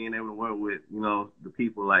like being able to work with the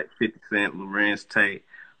people like 50 Cent, Larenz Tate,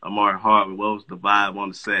 Omari Hardwick? What was the vibe on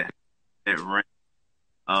the set?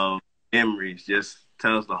 Memories. Just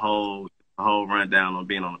tell us the whole rundown on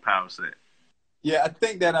being on the Power set. Yeah, I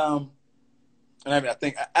think that I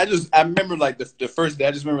remember like the first day.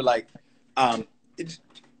 I just remember like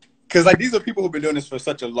because like these are people who've been doing this for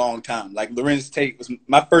such a long time. Like Larenz Tate was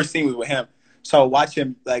my first scene was with him, so I watch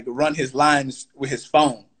him like run his lines with his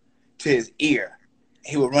phone to his ear.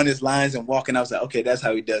 He would run his lines and walk, and I was like, okay, that's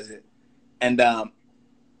how he does it. And I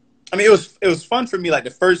mean, it was fun for me. Like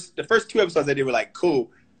the first 2 episodes I did were like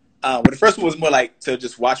cool. But the first one was more like to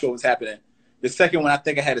just watch what was happening. The second one, I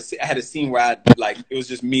think I had a scene where it was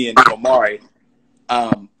just me and Omari.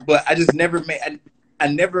 But I just never I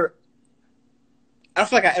don't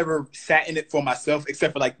feel like I ever sat in it for myself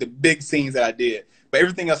except for like the big scenes that I did. But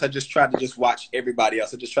everything else, I just tried to just watch everybody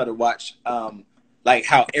else. I just tried to watch like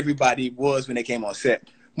how everybody was when they came on set.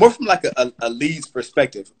 More from like a lead's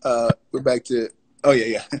perspective. We're back to, oh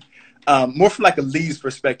yeah. More from like a lead's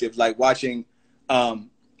perspective, like watching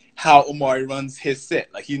how Omari runs his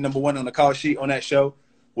set. Like he's number 1 on the call sheet on that show.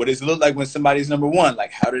 What does it look like when somebody's number 1?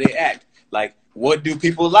 Like how do they act? Like what do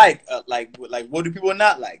people like? Like what do people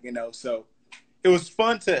not like? So it was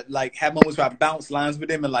fun to like have moments where I bounce lines with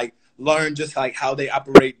them and like learn just like how they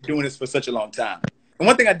operate doing this for such a long time. And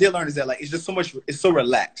one thing I did learn is that like it's just so much. It's so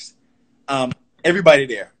relaxed. Everybody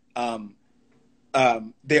there,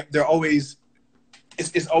 they're always.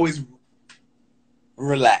 It's always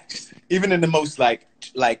relaxed, even in the most like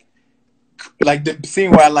the scene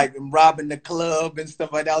where I like robbing the club and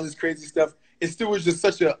stuff like that, all this crazy stuff. It still was just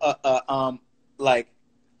such it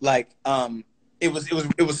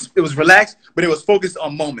was relaxed, but it was focused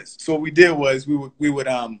on moments. So what we did was we would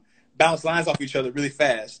bounce lines off each other really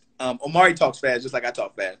fast. Omari talks fast, just like I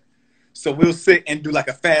talk fast. So we'll sit and do like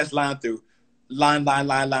a fast line through, line,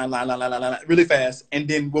 really fast. And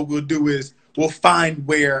then what we'll do is we'll find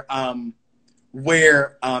where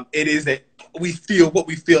it is that we feel what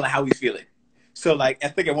we feel and how we feel it. So like I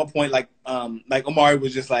think at one point like Omari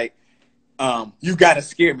was just like, you gotta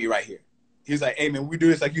scare me right here. He's like, hey man, we do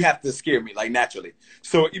this, like you have to scare me, like naturally.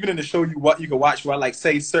 So even in the show you can watch where I like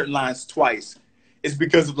say certain lines twice, it's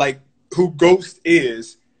because of like who Ghost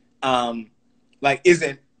is, like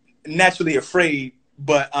isn't naturally afraid,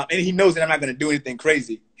 but and he knows that I'm not gonna do anything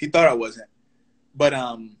crazy. He thought I wasn't. But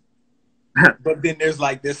but then there's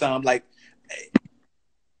like this like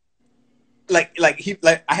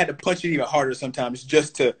I had to punch it even harder sometimes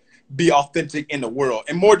just to be authentic in the world,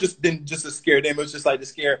 and more just than just to scare them. It was just like to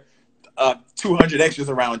scare 200 extras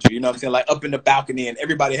around you. You know what I'm saying? Like up in the balcony, and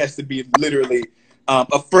everybody has to be literally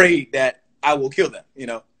afraid that I will kill them.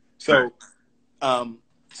 So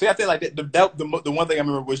so I feel like the one thing I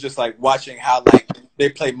remember was just like watching how like they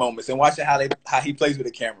play moments and watching how he plays with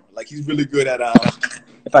the camera. Like he's really good at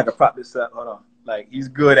if I could prop this up, hold on. Like he's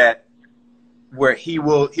good at where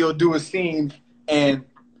he'll do a scene, and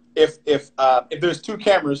if there's 2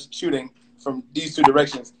 cameras shooting from these 2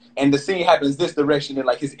 directions, and the scene happens this direction, and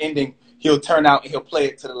like his ending, he'll turn out and he'll play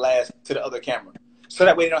it to the other camera, so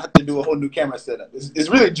that way they don't have to do a whole new camera setup. It's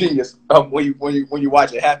really genius when you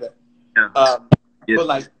watch it happen. Yeah. But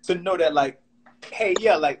like to know that like, hey,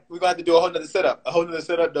 yeah, like we're gonna have to do a whole nother setup. A whole nother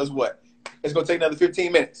setup does what? It's gonna take another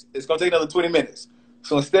 15 minutes. It's gonna take another 20 minutes.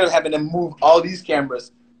 So instead of having to move all these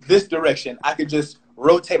cameras this direction, I could just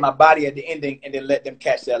rotate my body at the ending and then let them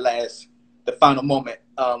catch the final moment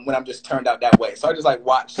when I'm just turned out that way. So I just like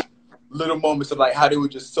watch little moments of like how they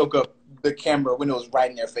would just soak up the camera when it was right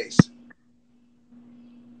in their face.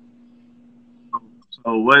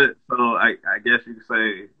 So what? So I guess you could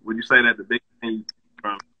say, would you say that the big thing you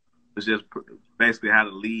from was just basically how to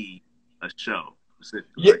lead a show?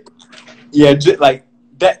 Yeah, like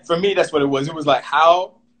that for me. That's what it was. It was like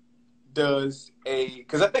how does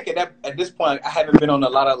because I think at this point I haven't been on a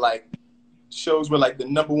lot of like shows where like the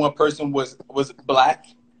number one person was black.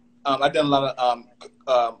 I've done a lot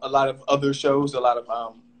of other shows, a lot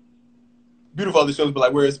of beautiful other shows, but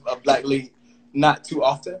like where it's a black lead, not too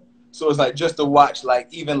often. So it's like just to watch, like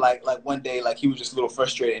even like one day, like he was just a little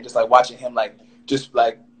frustrated, and just like watching him, like just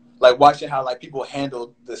like watching how like people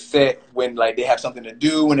handle the set when like they have something to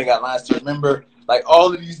do, when they got lines to remember, like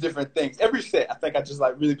all of these different things. Every set, I think I just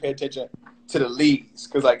like really pay attention to the leads,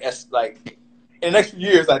 because like that's like in the next few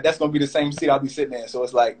years, like that's gonna be the same seat I'll be sitting in. So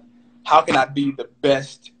it's like, how can I be the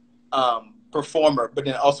best performer, but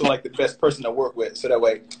then also like the best person to work with, so that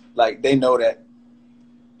way like they know that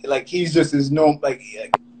like he's just as known like.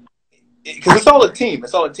 Because it's all a team.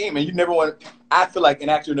 It's all a team, and you never want. I feel like an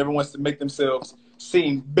actor never wants to make themselves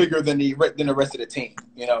seem bigger than the rest of the team.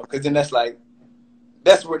 You know, because then that's where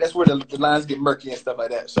the lines get murky and stuff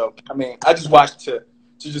like that. So I mean, I just watched to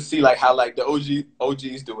just see like how like the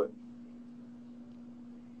OGs do it.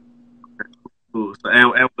 Cool. So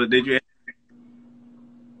and did you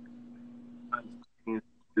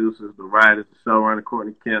producers, the writers, the showrunner,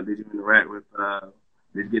 Courtney Kemp? Did you interact with?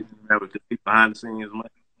 Did you get to interact with the people behind the scenes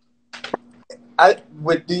much?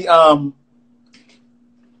 With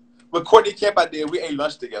Courtney Kemp, we ate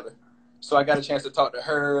lunch together, so I got a chance to talk to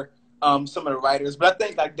her, some of the writers. But I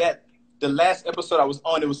think like that, the last episode I was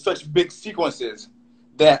on, it was such big sequences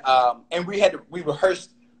that, and we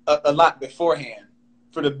rehearsed a lot beforehand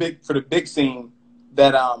for the big scene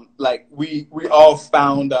that like we all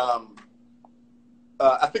found.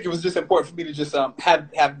 I think it was just important for me to just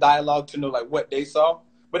have dialogue to know like what they saw,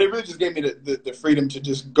 but it really just gave me the freedom to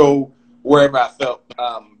just go wherever I felt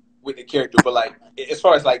with the character. But like as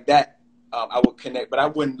far as like that, I would connect, but I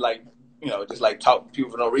wouldn't like just like talk to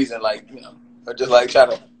people for no reason, like or just like try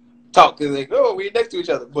to talk because like we're next to each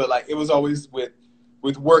other. But like it was always with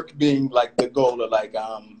work being like the goal of like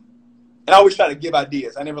and I always try to give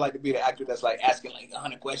ideas. I never like to be the actor that's like asking like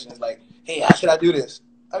 100 questions, like, hey, how should I do this?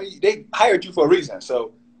 I mean, they hired you for a reason,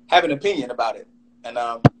 so have an opinion about it. And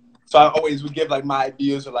so I always would give like my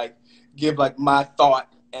ideas or like give like my thought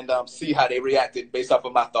and see how they reacted based off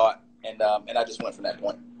of my thought, and I just went from that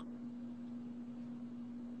point.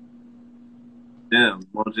 Yeah,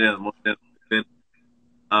 more gems.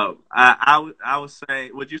 I would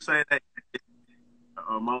say, would you say that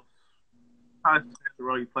most the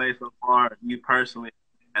role you played so far, you personally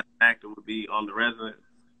as an actor would be on The Resident?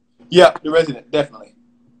 Yeah, The Resident, definitely.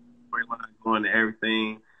 Storyline going to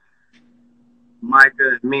everything.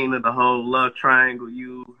 Micah, Mina, the whole love triangle,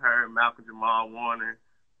 you, her, Malcolm Jamal Warner.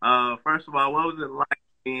 First of all, what was it like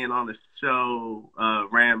being on the show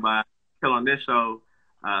ran by Kill? On this show,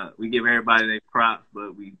 we give everybody their props,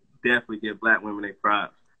 but we definitely give black women their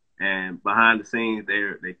props. And behind the scenes,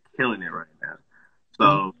 they're killing it right now.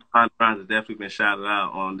 So Shonda has definitely been shouted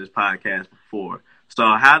out on this podcast before.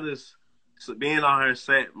 So being on her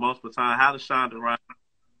set multiple times, how does Shonda Rhimes?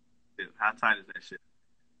 How tight is that shit?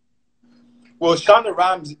 Well, Shonda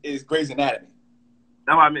Rhimes is Grey's Anatomy.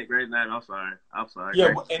 That's what I meant, Grey's Anatomy. I'm sorry.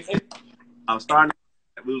 Yeah, I was starting.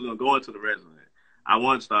 We was gonna go into The Resident. I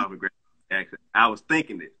wanted to start with Grey's Anatomy. I was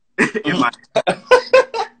thinking it in my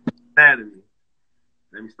anatomy.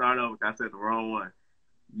 Let me start over. I said the wrong one.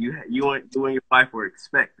 You and your wife were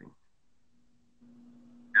expecting.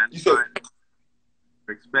 You said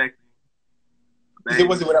expecting.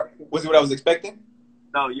 Was it what I was expecting?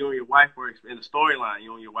 No, you and your wife were in the storyline.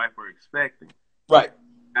 You and your wife were expecting. Right.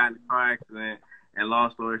 Got in the car accident, and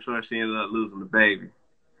long story short, she ended up losing the baby.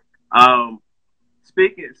 I'm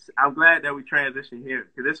glad that we transitioned here,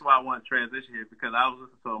 because this is why I want to transition here, because I was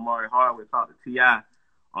listening to Omari Hardwick talk to T.I.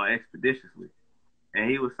 on Expeditiously, and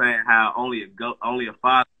he was saying how only a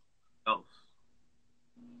father knows.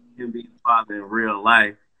 Him being a father in real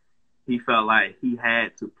life, he felt like he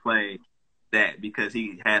had to play that because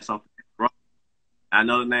he had something wrong. I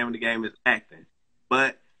know the name of the game is acting,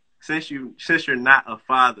 but since you're not a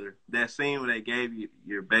father, that scene where they gave you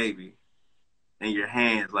your baby in your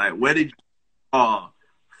hands, like where did you fall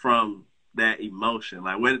from that emotion?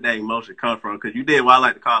 Like where did that emotion come from? Because you did what I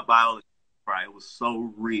like to call biology. Right, it was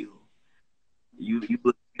so real. You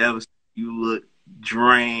look devastated. You look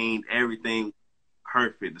drained. Everything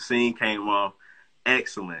perfect. The scene came off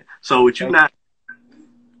excellent. So with you not,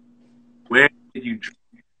 where did you?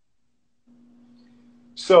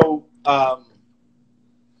 So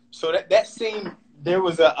so that scene, there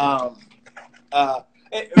was a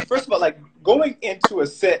first of all, like going into a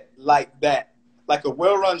set like that, like a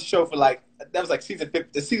well-run show for like that was like season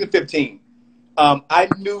 15. I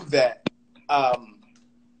knew that.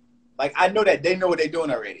 Like I know that they know what they're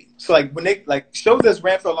doing already. So like when they like shows that's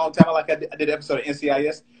ran for a long time, like I did an episode of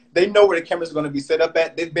NCIS, they know where the cameras are going to be set up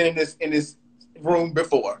at. They've been in this room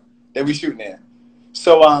before that we shooting in.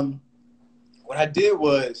 So what I did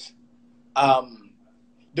was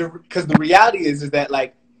because the reality is that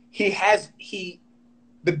like he knows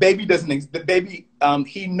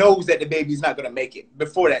that the baby's not going to make it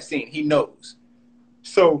before that scene. He knows.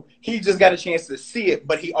 So he just got a chance to see it,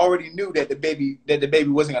 but he already knew that the baby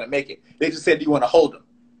wasn't gonna make it. They just said, "Do you want to hold him?"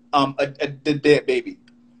 The dead baby.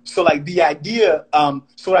 So like the idea,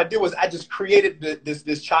 so what I did was I just created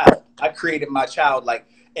this child. I created my child like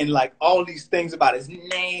and like all these things about his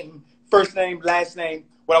name, first name, last name,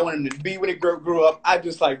 what I wanted him to be when he grew up. I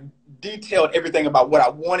just like detailed everything about what I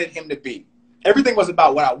wanted him to be. Everything was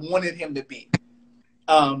about what I wanted him to be.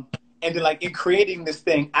 And then like in creating this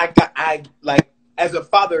thing, I like. As a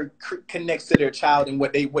father connects to their child and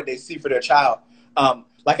what they see for their child,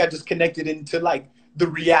 like I just connected into like the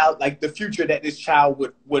reality, like the future that this child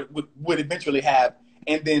would eventually have.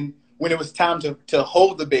 And then when it was time to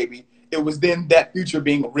hold the baby, it was then that future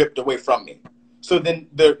being ripped away from me. So then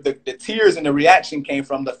the tears and the reaction came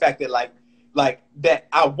from the fact that like that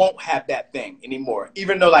I won't have that thing anymore.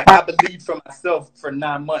 Even though like I believed for myself for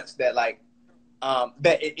 9 months that like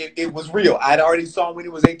that it was real. I'd already saw him when he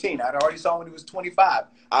was 18. I'd already saw him when he was 25.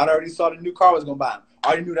 I'd already saw the new car I was going to buy him. I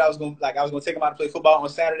already knew that I was going to take him out to play football on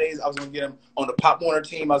Saturdays. I was going to get him on the Pop Warner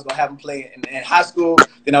team. I was going to have him play in high school.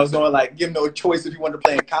 Then I was going to like give him no choice if he wanted to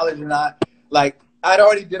play in college or not. Like I'd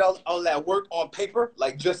already did all that work on paper,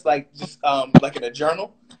 like just like in a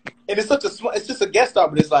journal. And it's just a guest star,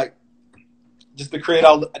 but it's like just to create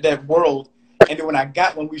all that world. And then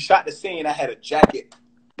when we shot the scene, I had a jacket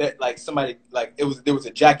that like somebody like there was a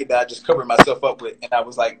jacket that I just covered myself up with, and I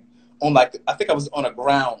was like on like I think I was on a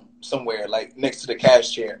ground somewhere like next to the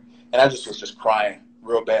cash chair, and I was just crying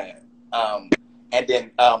real bad. And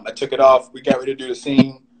then I took it off. We got ready to do the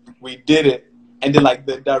scene. We did it, and then like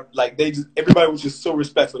everybody was just so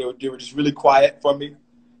respectful. They were just really quiet for me,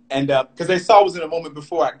 and because they saw I was in a moment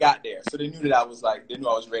before I got there, so they knew that I was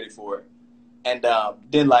ready for it. And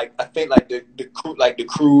then like I think like the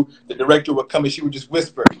crew, the director would come and she would just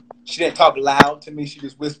whisper. She didn't talk loud to me. She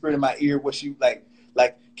just whispered in my ear what she like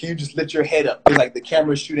can you just lift your head up? Because like the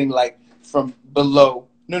camera's shooting like from below.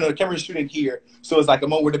 No, the camera's shooting here. So it's like a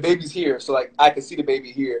moment where the baby's here. So like I could see the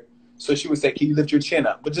baby here. So she would say, "Can you lift your chin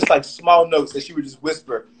up?" But just like small notes that she would just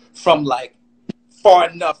whisper from like far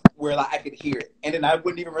enough where like I could hear it. And then I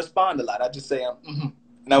wouldn't even respond a lot. I'd just say mm-hmm. And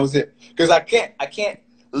that was it. Because I can't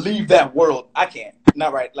leave that world. I can't.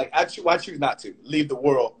 Not right. Like I choose not to leave the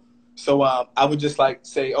world. So I would just like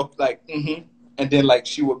say, oh, like mm-hmm, and then like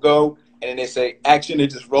she would go, and then they say action, and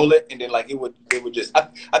just roll it, and then like it would just.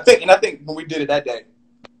 I think when we did it that day,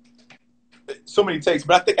 so many takes,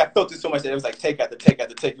 but I think I felt it so much that it was like take after take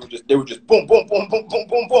after take. They were just boom, boom, boom, boom, boom,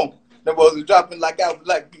 boom, boom. The balls was dropping like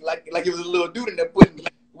it was a little dude in there putting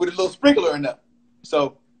with a little sprinkler in there.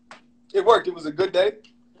 So it worked. It was a good day.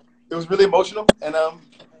 It was really emotional, and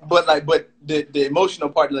but the emotional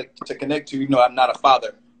part, like to connect to, I'm not a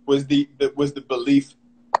father, was the belief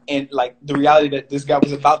and like the reality that this guy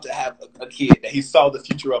was about to have a kid that he saw the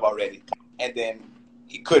future of already, and then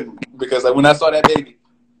he couldn't because like when I saw that baby,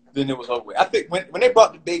 then it was over. I think when they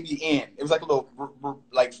brought the baby in, it was like a little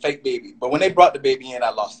like fake baby, but when they brought the baby in, I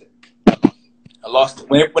lost it. I lost it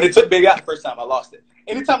when they took the baby out the first time. I lost it.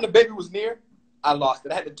 Anytime the baby was near, I lost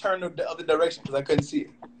it. I had to turn the other direction because I couldn't see it.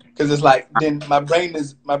 Because it's like then my brain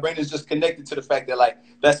is just connected to the fact that like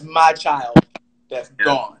that's my child that's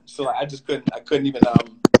gone. So like, I couldn't even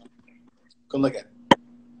look at it.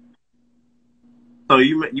 So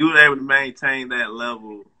you were able to maintain that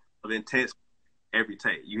level of intensity every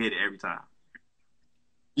take. You hit it every time.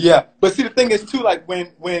 Yeah, but see the thing is too, like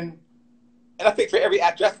when and I think for every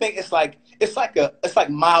actor, I think it's like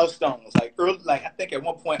milestones. Like early, like I think at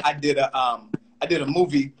one point I did a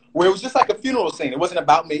movie where it was just like a funeral scene. It wasn't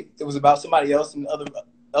about me. It was about somebody else and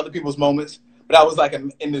other people's moments. but I was like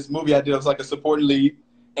in this movie I did. I was like a supporting lead,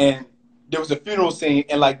 and there was a funeral scene,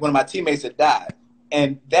 and like one of my teammates had died.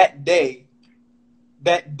 And that day,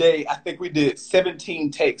 I think we did 17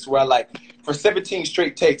 takes where I like, for 17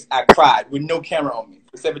 straight takes, I cried with no camera on me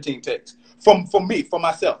for 17 takes for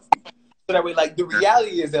myself. So that way, like, the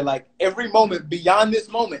reality is that like every moment beyond this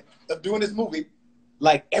moment of doing this movie,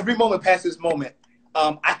 like every moment past this moment,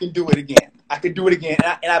 I can do it again. I can do it again,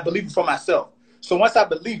 and I believe it for myself. So once I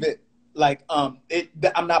believe it, like, I'm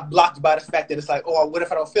not blocked by the fact that it's like, oh, what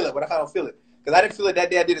if I don't feel it? What if I don't feel it? Because I didn't feel it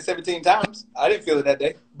that day. I did it 17 times. I didn't feel it that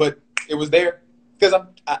day, but it was there because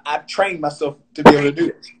I've trained myself to be able to do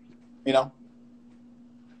this, you know?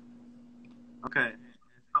 Okay.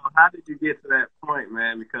 So how did you get to that point,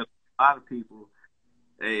 man? Because a lot of people,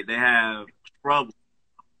 they have trouble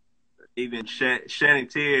even shedding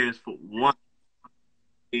tears for one,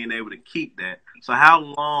 being able to keep that. So how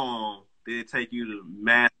long did it take you to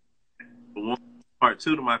master? One, part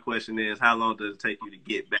two to my question is, how long does it take you to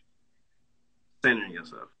get back centering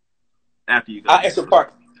yourself after you go? I'll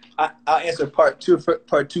answer part two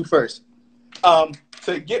first.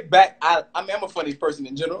 To get back, I mean, I'm a funny person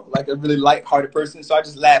in general, like a really lighthearted person, so I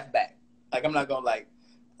just laugh back. Like, I'm not gonna like.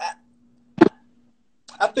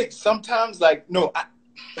 I think sometimes, like, no,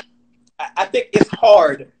 I think it's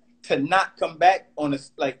hard to not come back on a,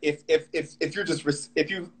 like, if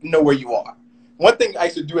you know where you are. One thing I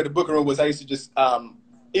used to do at the booking room was I used to just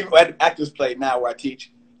even at actors play now where I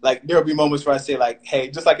teach, like, there'll be moments where I say like, hey,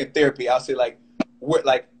 just like in therapy, I'll say like,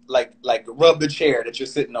 like rub the chair that you're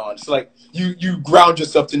sitting on. So like you ground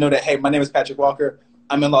yourself to know that, hey, my name is Patrick Walker.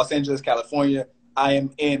 I'm in Los Angeles, California. I am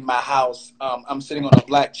in my house. I'm sitting on a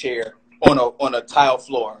black chair on a tile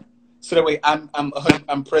floor. So that way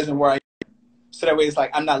I'm present where I am. So that way it's like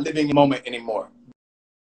I'm not living in the moment anymore.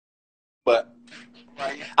 But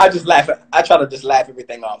I just laugh. I try to just laugh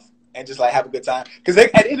everything off and just like have a good time. Because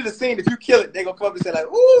at the end of the scene, if you kill it, they're gonna come up and say like,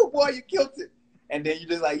 "Ooh, boy, you killed it," and then you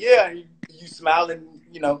just like, yeah, and you smile, and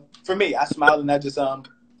you know, for me, I smile and I just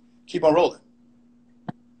keep on rolling.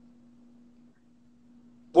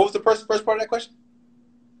 What was the first part of that question?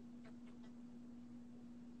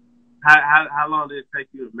 How long did it take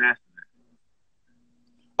you to master that?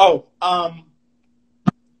 Oh,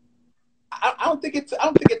 I don't think it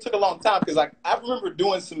took a long time, because like I remember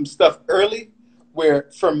doing some stuff early where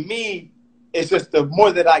for me it's just the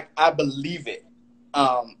more that I believe it,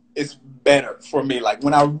 it's better for me. Like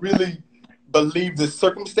when I really believe the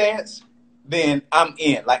circumstance, then I'm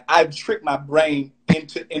in. Like I've tricked my brain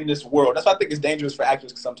in this world. That's why I think it's dangerous for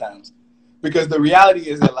actors sometimes, because the reality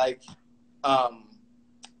is that like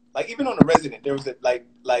even on The Resident, there was a,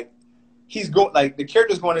 like he's going, like the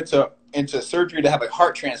character's going into surgery to have a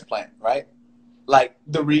heart transplant, right? Like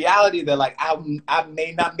the reality that like I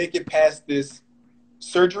may not make it past this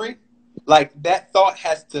surgery, like that thought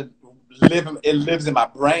has to lives in my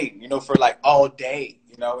brain, you know, for like all day,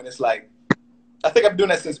 you know. And it's like, I think I'm doing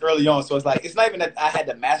that since early on. So it's like, it's not even that I had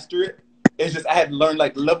to master it. It's just I had to learn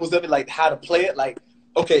like levels of it, like how to play it. Like,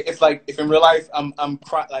 okay, it's like if in real life I'm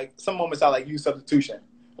crying, like some moments I like use substitution.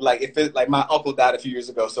 Like if it, like my uncle died a few years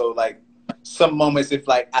ago, so like some moments if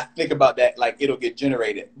like I think about that, like it'll get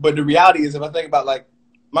generated. But the reality is, if I think about like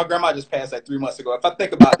my grandma just passed like 3 months ago, if I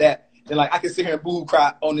think about that, then like I can sit here and boo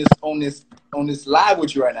cry on this live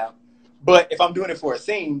with you right now. But if I'm doing it for a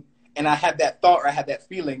scene and I have that thought or I have that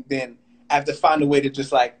feeling, then I have to find a way to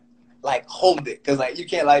just like hold it, because like you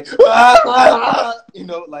can't like you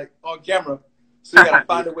know, like on camera. So you gotta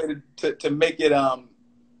find a way to make it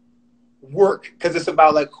work, because it's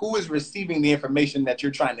about like who is receiving the information that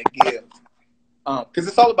you're trying to give. Because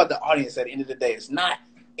it's all about the audience at the end of the day.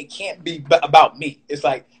 It can't be about me. It's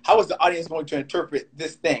like, how is the audience going to interpret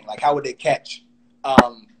this thing? Like, how would they catch?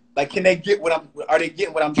 Like, can they get are they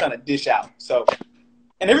getting what I'm trying to dish out? So,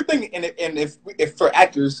 and everything, and if for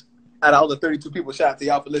actors, out of all the 32 people, shout out to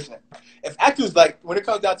y'all for listening. If actors, like, when it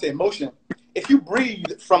comes down to emotion, if you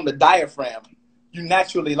breathe from the diaphragm, you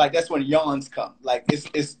naturally, like, that's when yawns come. Like,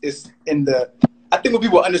 it's in the, I think when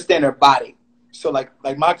people understand their body. So like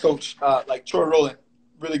my coach, like Troy Rowland,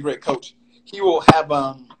 really great coach, he'll have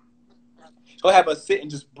us sit and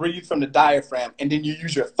just breathe from the diaphragm, and then you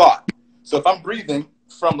use your thought. So if I'm breathing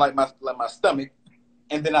from like my stomach,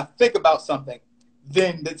 and then I think about something,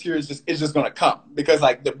 then the tears is just gonna come, because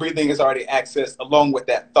like the breathing is already accessed along with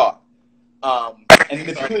that thought. And if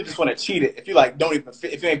you really just want to cheat it, if you like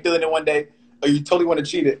if you ain't feeling it one day, or you totally want to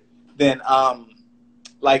cheat it, then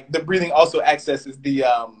like the breathing also accesses the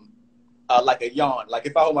like a yawn. Like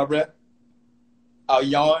if I hold my breath, I'll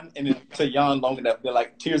yawn, and then to yawn long enough, then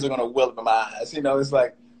like tears are gonna well up in my eyes. You know, it's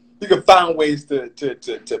like you can find ways to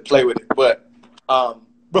play with it. But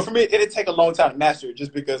But for me, it'd take a long time to master it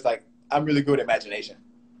just because, like, I'm really good at imagination.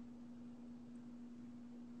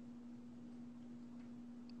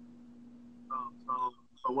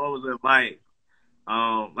 So what was it like?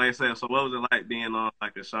 Like I said, so what was it like being on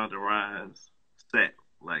like a Shonda Rhimes set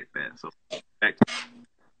like that? So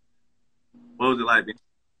what was it like being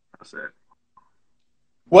on set?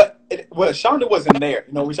 Well, Shonda wasn't there,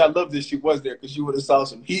 you know, which I love that she was there because you would have saw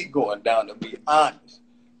some heat going down, to be honest.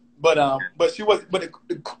 But she was. But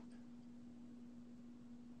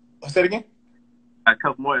what's that again? A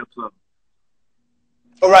couple more episodes.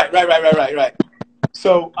 Oh, right.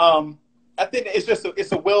 So, I think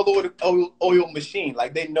it's a well-oiled machine.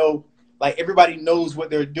 Like they know, like everybody knows what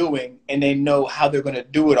they're doing and they know how they're going to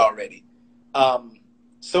do it already.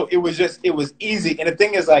 So it was easy. And the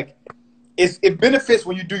thing is, like, it benefits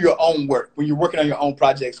when you do your own work, when you're working on your own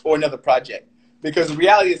projects or another project. Because the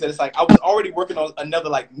reality is that it's like I was already working on another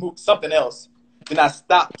something else. Then I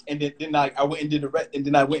stopped and then I went and did the rest, and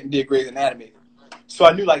then I went and did Grey's Anatomy. So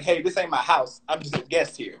I knew, like, hey, this ain't my house. I'm just a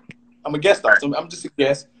guest here. I'm a guest star. So I'm just a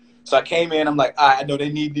guest. So I came in. I'm like, I know they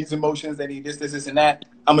need these emotions. They need this, and that.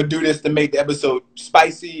 I'm gonna do this to make the episode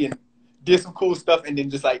spicy and did some cool stuff, and then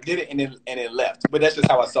just like did it, and then left. But that's just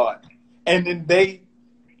how I saw it. And then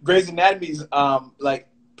Grey's Anatomy's like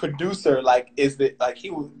producer, like is the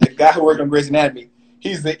guy who worked on Grey's Anatomy.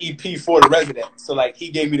 He's the EP for The Resident. So like he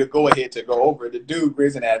gave me the go ahead to go over to do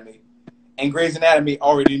Grey's Anatomy. And Grey's Anatomy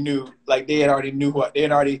already knew, like they had already knew who they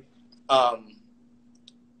had already,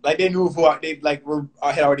 like they knew who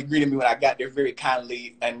had already greeted me when I got there very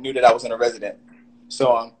kindly and knew that I was in a resident.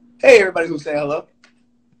 So hey everybody who's saying hello.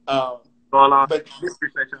 Going on, but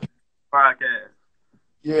appreciate your podcast.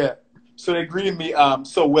 Yeah, so they greeted me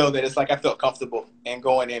so well that it's like I felt comfortable and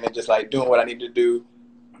going in and just like doing what I needed to do,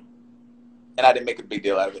 and I didn't make a big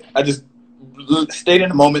deal out of it. I just stayed in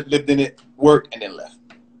the moment, lived in it, worked, and then left.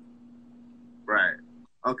 Right.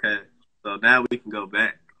 Okay. So now we can go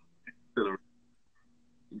back to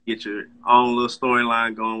get your own little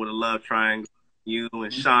storyline going with a love triangle. You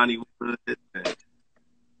and Shawnee Wood and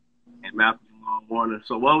Malcolm Jamal Warner.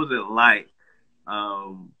 So what was it like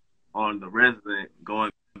on The Resident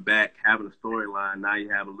going back, having a storyline? Now you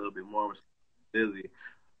have a little bit more responsibility.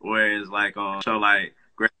 Whereas like on a show like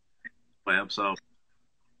Great episode,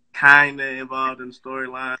 kind of involved in the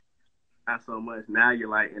storyline, not so much. Now you're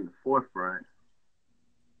like in the forefront.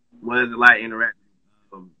 What is it like interacting,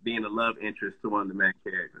 being a love interest to one of the main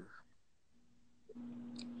characters?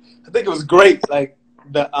 I think it was great. Like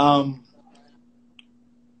it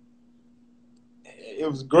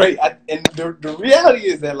was great. And the reality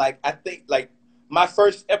is that like I think like my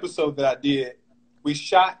first episode that I did, we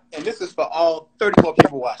shot, and this is for all 34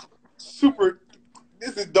 people watching.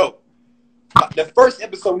 This is dope. The first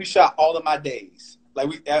episode we shot all of my days.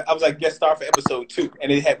 Like I was like guest star for episode 2,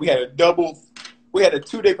 and we had a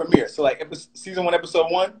 2-day premiere. So like season 1,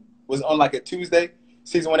 episode 1 was on like a Tuesday.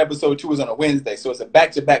 Season 1, episode 2 was on a Wednesday. So it's a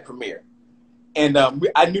back-to-back premiere. And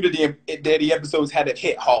I knew that the episodes had to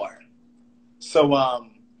hit hard. So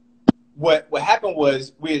what happened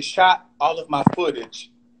was we had shot all of my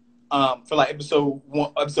footage for like episode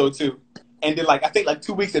 1, episode 2, and then like I think like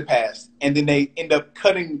 2 weeks had passed, and then they end up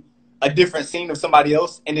cutting a different scene of somebody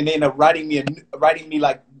else, and then they end up writing me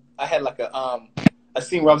like I had like a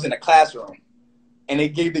scene where I was in a classroom. And they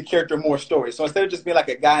gave the character more story. So instead of just being like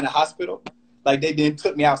a guy in a hospital, like they then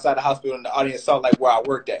took me outside the hospital and the audience saw like where I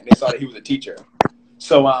worked at, and they saw that he was a teacher.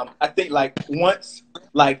 So I think like once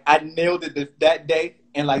like I nailed it that day,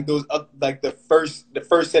 and like those like the first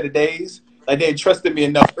set of days, like they trusted me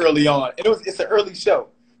enough early on, and it's an early show.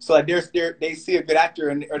 So like they see a good actor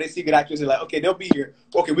or they see good actors, they're like, okay, they'll be here.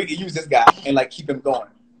 Okay, we can use this guy and like keep him going.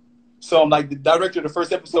 So I'm like the director of the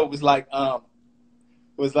first episode was like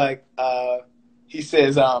he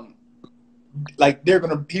says, like he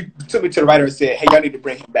took me to the writer and said, hey, y'all need to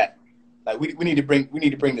bring him back. Like we need to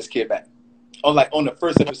bring this kid back. On the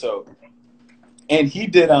first episode. And he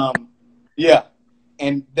did,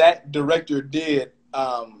 and that director did,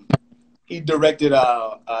 he directed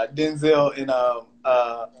Denzel in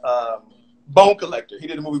Bone Collector. He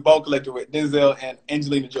did the movie Bone Collector with Denzel and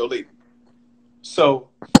Angelina Jolie. So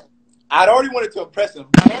I'd already wanted to impress him.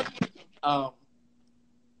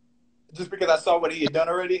 Just because I saw what he had done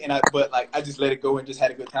already, but I just let it go and just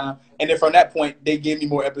had a good time. And then from that point, they gave me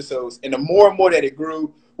more episodes, and the more and more that it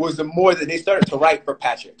grew was the more that they started to write for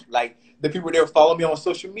Patrick. Like the people, they would follow me on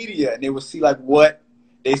social media, and they would see like what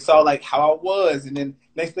they saw, like how I was, and then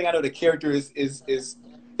next thing I know, the character is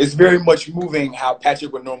very much moving how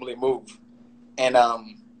Patrick would normally move, and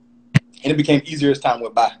it became easier as time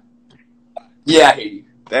went by. Yeah, I hear you.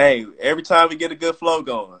 Dang! Every time we get a good flow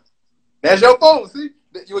going. That's your phone, see?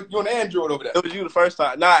 You on Android over there? It was you the first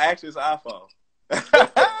time. Nah, actually, it's an iPhone.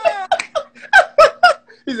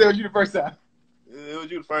 He said it was you the first time. It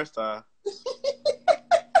was you the first time.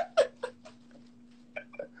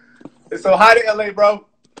 It's so hot in LA, bro.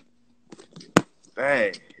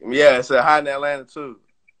 Dang. Yeah, it's hot in Atlanta too.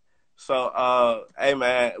 So, hey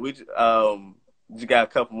man, we just got a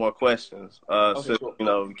couple more questions. Okay, Since, cool. you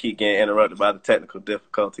know, we keep getting interrupted by the technical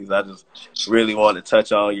difficulties. I just really wanted to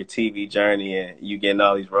touch on your TV journey and you getting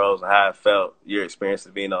all these roles and how it felt, your experience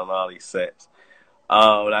of being on all these sets.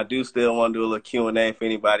 And I do still want to do a little Q&A if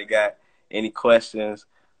anybody got any questions.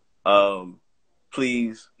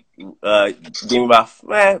 Please give me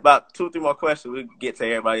about 2 or 3 more questions. We'll get to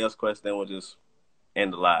everybody else's questions, then we'll just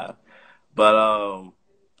end the live. But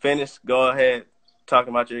finish, go ahead, talking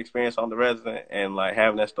about your experience on The Resident and like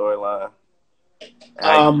having that storyline.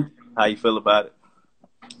 How you feel about it?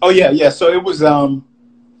 Oh yeah. So it was but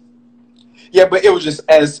it was just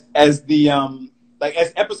as the like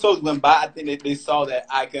as episodes went by, I think they saw that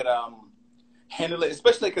I could handle it,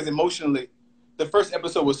 especially because emotionally, the first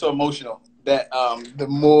episode was so emotional that the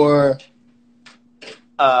more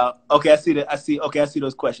okay, I see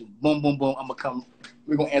those questions. Boom, boom, boom.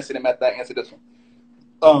 We're gonna answer them after I answer this one.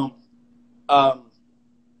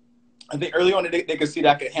 I think early on they could see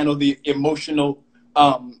that I could handle the emotional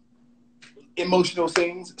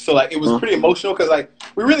scenes. So like it was pretty emotional because like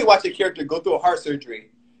we really watch a character go through a heart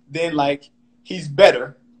surgery, then like he's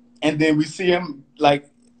better, and then we see him like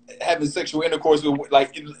having sexual intercourse with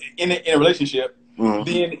like in a relationship.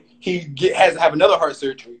 Then he has to have another heart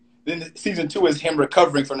surgery. Then season 2 is him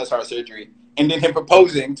recovering from this heart surgery, and then him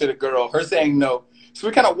proposing to the girl, her saying no. So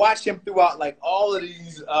we kind of watch him throughout like all of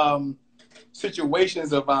these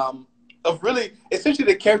situations of really essentially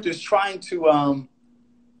the character is trying to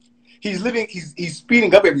he's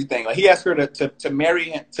speeding up everything. Like he asked her to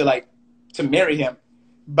marry him to marry him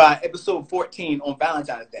by episode 14 on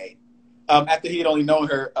Valentine's Day. After he had only known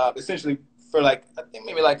her essentially for like I think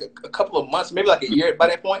maybe like a couple of months, maybe like a year by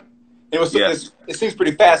that point. And it was it seems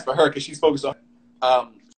pretty fast for her because she's focused on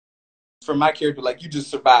for my character, like you just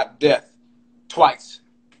survived death twice.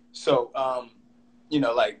 So you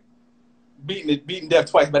know, like beating death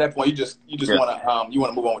twice by that point, you just wanna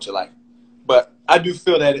move on with your life. But I do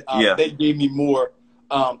feel that they gave me more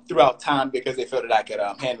throughout time because they felt that I could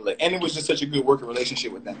handle it, and it was just such a good working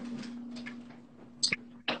relationship with them.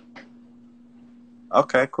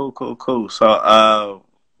 Okay, cool. So,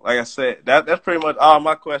 like I said, that's pretty much all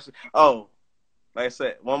my questions. Oh, like I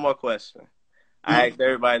said, one more question. I asked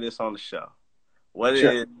everybody this on the show. What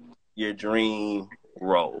is your dream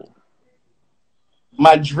role?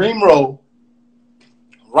 My dream role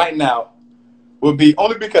right now would be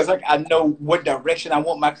only because like I know what direction I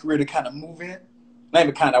want my career to kind of move in. Not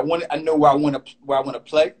even kind of. I know where I want to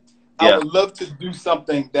play. I would love to do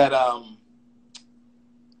something that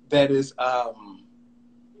is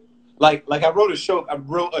like I wrote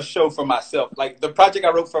a show for myself. Like the project I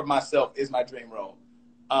wrote for myself is my dream role.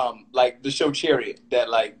 Like the show Chariot that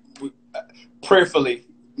like prayerfully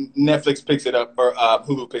Netflix picks it up or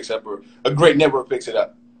Hulu picks it up or a great network picks it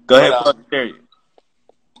up. Go ahead, plug Chariot.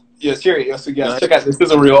 Yeah, Chariot. So yeah, check out this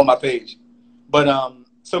is a reel on my page. But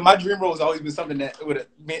so my dream role has always been something that would have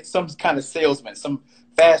been some kind of salesman, some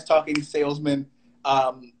fast talking salesman,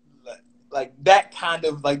 like that kind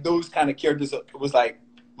of like those kind of characters was like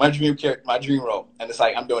my dream role, and it's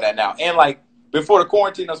like I'm doing that now. And like before the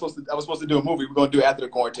quarantine, I was supposed to do a movie. We're gonna do it after the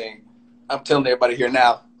quarantine. I'm telling everybody here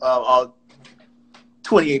now. All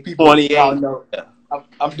 28 people. 28. Know.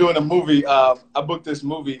 I'm doing a movie. I booked this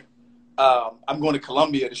movie. I'm going to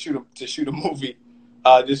Colombia to shoot a movie.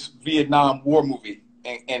 This Vietnam War movie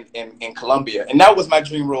in Colombia, and that was my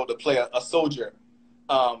dream role to play a soldier,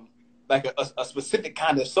 like a specific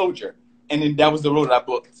kind of soldier. And then that was the role that I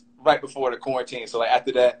booked right before the quarantine. So like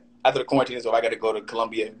after the quarantine is over, I got to go to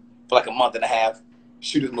Colombia for like a month and a half,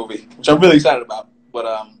 shoot this movie, which I'm really excited about.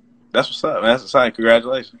 But that's what's up, man. That's a sign.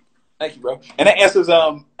 Congratulations. Thank you, bro. And that answers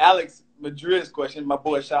Alex Madrid's question. My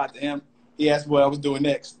boy, shout out to him. He asked what I was doing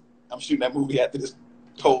next. I'm shooting that movie after this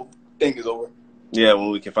whole thing is over. Yeah, when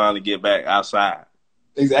we can finally get back outside.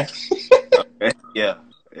 Exactly. Okay. Yeah.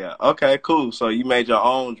 Okay, cool. So you made your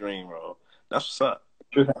own dream role. That's what's up.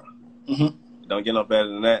 Don't get no better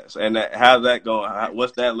than that. And how's that going?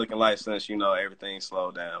 What's that looking like since everything's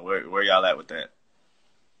slowed down? Where y'all at with that?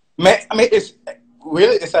 Man, I mean, it's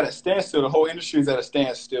at a standstill. The whole industry is at a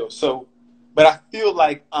standstill. So, but I feel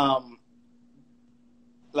like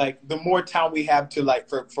the more time we have to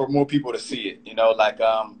for more people to see it,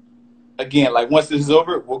 again, like once this is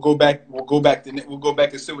over, we'll go back to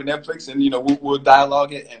sit with Netflix, and we'll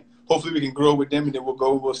dialogue it, and hopefully we can grow with them, and then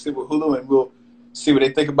we'll sit with Hulu, and we'll see what they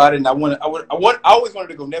think about it. And I always wanted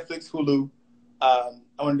to go Netflix, Hulu. I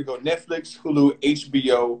wanted to go Netflix, Hulu,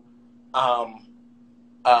 HBO,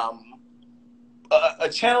 a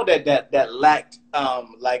channel that lacked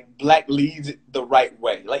like black leads the right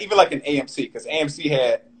way, like even like an AMC, because AMC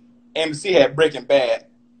had Breaking Bad,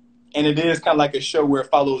 and it is kind of like a show where it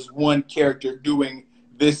follows one character doing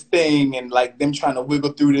this thing and like them trying to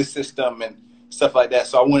wiggle through this system and stuff like that.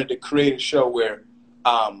 So I wanted to create a show where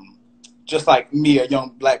just like me, a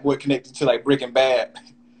young black boy connected to like Breaking Bad,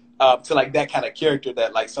 to like that kind of character,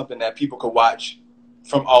 that like something that people could watch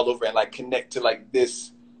from all over and like connect to like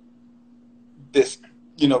this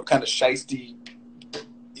you know, kind of shiesty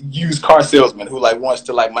used car salesman who like wants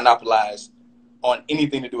to like monopolize on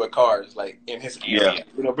anything to do with cars, like in his area,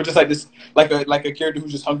 you know, but just like this, like a character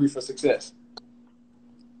who's just hungry for success.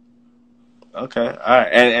 Okay, all right,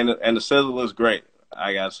 and the sizzle looks great.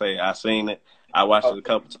 I gotta say, I seen it. I watched it a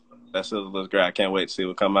couple times. That sizzle looks great. I can't wait to see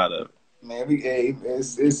what come out of it. Man,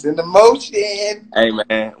 it's in the motion. Hey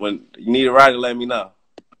man, when you need a writer, let me know.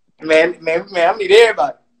 Man, I need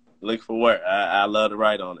everybody. Look for work. I love to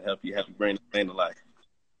write on it. Help you bring the thing to life.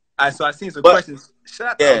 All right, so I seen some questions.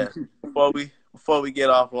 Yeah, before we get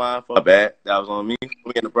offline, my bad, that was on me.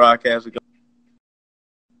 We in the broadcast. We're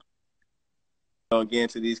gonna get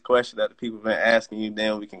into these questions that the people have been asking you.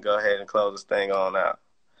 Then we can go ahead and close this thing on out.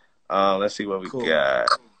 Let's see what we got.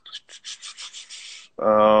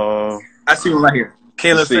 I see one right here.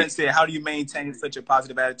 Kayla Friend said, "How do you maintain such a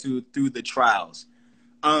positive attitude through the trials?"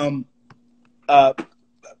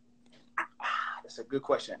 That's a good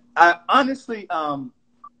question. I honestly, I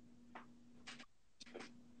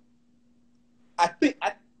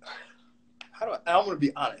want to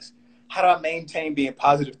be honest. How do I maintain being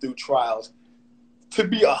positive through trials? To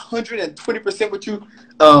be 120% with you,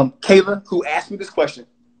 Kayla, who asked me this question,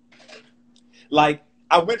 like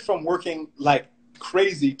I went from working like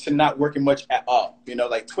crazy to not working much at all. You know,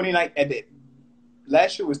 like 29 at the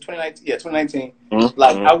last year was 2019. Yeah, 2019. Mm-hmm.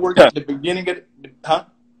 Like I worked at the beginning of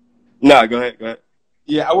No, go ahead.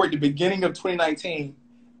 Yeah, I worked at the beginning of 2019,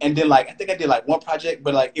 and then like I think I did like one project,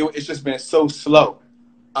 but like it's just been so slow.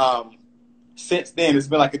 Since then, it's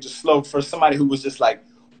been like it's just slow for somebody who was just like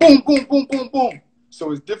boom, boom, boom, boom, boom.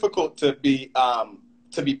 So it's difficult to be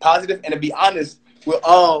positive and to be honest with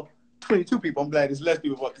all 22 people. I'm glad there's less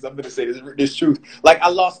people because I'm going to say this truth. Like I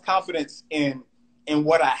lost confidence in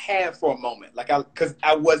what I had for a moment. Like because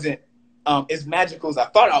I wasn't as magical as I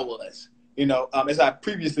thought I was, you know, as I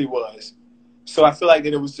previously was. So I feel like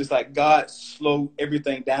that it was just like God slowed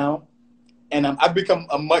everything down, and I've become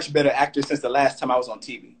a much better actor since the last time I was on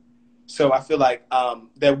TV. So I feel like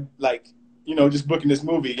that, like, you know, just booking this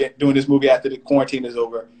movie, doing this movie after the quarantine is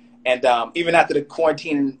over, and even after the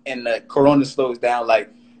quarantine and the corona slows down,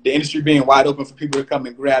 like the industry being wide open for people to come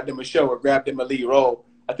and grab them a show or grab them a lead role,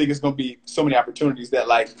 I think it's going to be so many opportunities that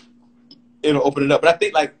like it'll open it up. But I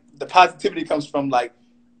think like the positivity comes from like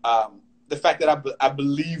the fact that I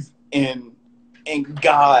believe in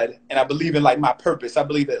God, and I believe in like my purpose. I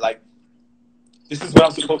believe that like this is what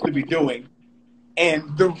I'm supposed to be doing,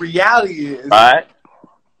 and the reality is, is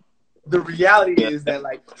that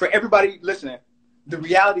like for everybody listening, the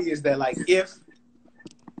reality is that like if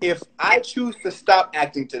I choose to stop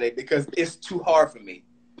acting today because it's too hard for me,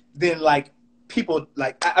 then like people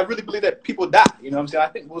like I really believe that people die. You know what I'm saying? I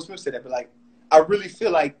think Will Smith said that, but like I really feel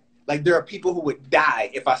like there are people who would die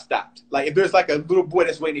if I stopped. Like if there's like a little boy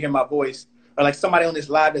that's waiting to hear my voice, or like somebody on this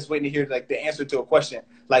live that's waiting to hear like the answer to a question,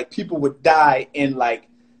 like people would die in like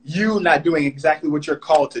you not doing exactly what you're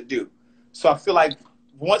called to do. So I feel like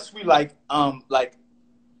once we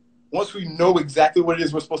once we know exactly what it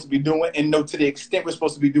is we're supposed to be doing and know to the extent we're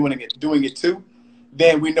supposed to be doing it too,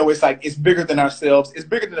 then we know it's like it's bigger than ourselves. It's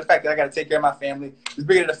bigger than the fact that I got to take care of my family. It's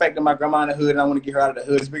bigger than the fact that my grandma in the hood and I want to get her out of the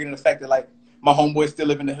hood. It's bigger than the fact that like my homeboys still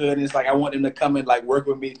live in the hood and it's like I want them to come and like work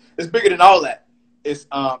with me. It's bigger than all that. It's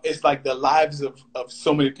like the lives of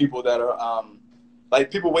so many people that are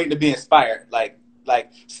like people waiting to be inspired. Like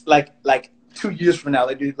 2 years from now,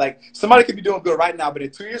 like somebody could be doing good right now, but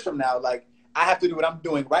in 2 years from now, like I have to do what I'm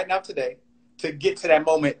doing right now today to get to that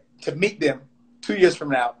moment to meet them 2 years from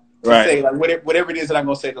now to say like whatever it is that I'm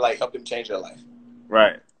gonna say to like help them change their life.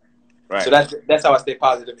 Right. So that's how I stay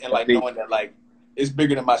positive and like knowing that like it's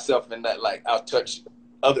bigger than myself and that like I'll touch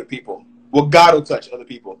other people. Well, God will touch other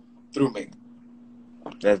people through me.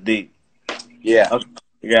 That's deep. Yeah.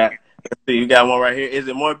 Okay. You got one right here. Is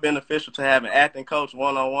it more beneficial to have an acting coach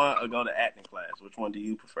one-on-one or go to acting class? Which one do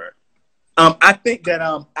you prefer? I think that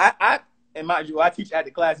and mind you, I teach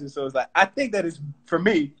acting classes, so it's like I think that for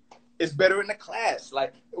me, it's better in the class.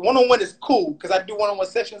 Like one-on-one is cool because I do one-on-one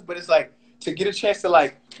sessions, but it's like to get a chance to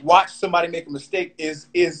like watch somebody make a mistake is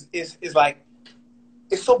like,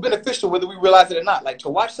 it's so beneficial whether we realize it or not. Like to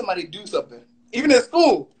watch somebody do something, even in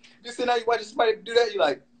school, just sit now you watch somebody do that, you're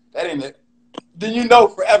like, that ain't it. Then you know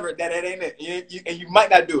forever that ain't it. And you might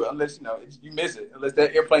not do it unless you miss it, unless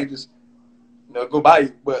that airplane just go by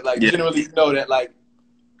you. But like generally you know that like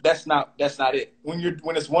that's not it.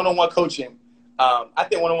 When it's one-on-one coaching, I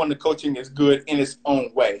think one-on-one coaching is good in its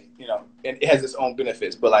own way, and it has its own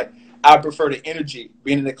benefits. But like I prefer the energy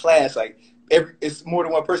being in the class. Like it's more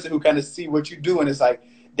than one person who kind of see what you do, and it's like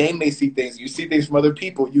they may see things. You see things from other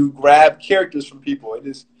people. You grab characters from people. It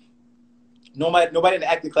is nobody in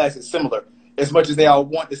the acting class is similar. As much as they all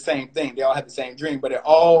want the same thing, they all have the same dream, but they're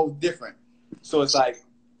all different. So it's like,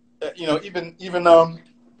 even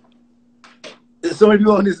so many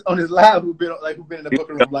people on this live who've been in the book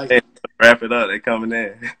room, like wrap it up, they coming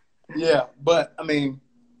in. Yeah, but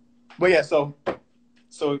yeah. So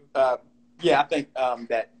I think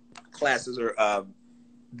that classes are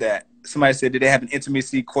that somebody said, did they have an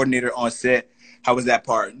intimacy coordinator on set? How was that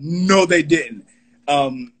part? No, they didn't.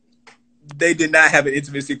 They did not have an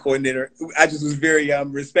intimacy coordinator. I just was very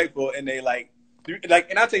respectful, and they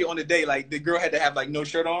and I'll tell you on the day, like the girl had to have like no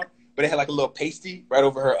shirt on, but it had like a little pasty right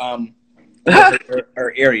over her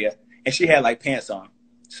her area, and she had like pants on.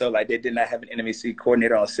 So like they did not have an intimacy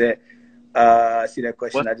coordinator on set. See that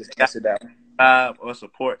question? I just answered that one. Or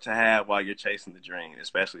support to have while you're chasing the dream,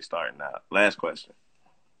 especially starting out. Last question.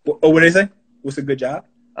 Oh, what did they say? What's a good job?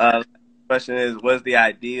 Question is, what's the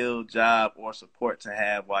ideal job or support to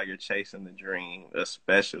have while you're chasing the dream,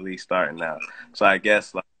 especially starting out? So I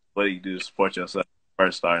guess like, what do you do to support yourself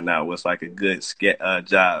first starting out? What's like a good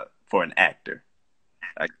job for an actor?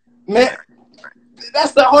 Man,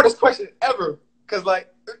 that's the hardest question ever. Cause like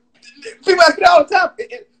people ask me all the time.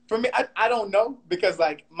 For me, I don't know, because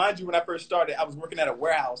like mind you, when I first started, I was working at a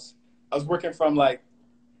warehouse. I was working from like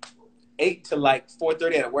 8 to like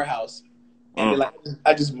 4:30 at a warehouse. And like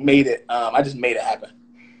I just made it. I just made it happen.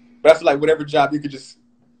 But I feel like whatever job you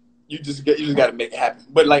just got to make it happen.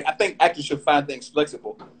 But like I think actors should find things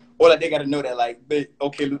flexible, or like they got to know that like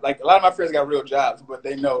like a lot of my friends got real jobs, but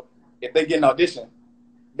they know if they get an audition,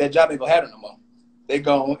 that job ain't gonna have them no more. They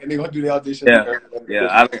go and they gonna do the audition.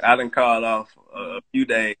 Yeah. I done called off a few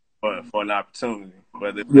days for an opportunity,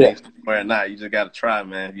 whether it's or not. You just got to try,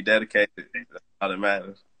 man. If you dedicated, that's all that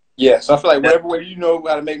matters. Yeah, so I feel like whatever way you know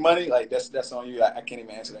how to make money, like that's on you. I can't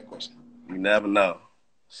even answer that question. You never know.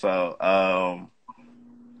 So,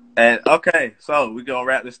 and okay, so we're gonna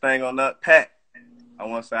wrap this thing on up. Pat, I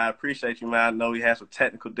want to say I appreciate you, man. I know we had some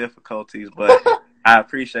technical difficulties, but I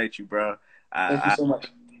appreciate you, bro. Thank you so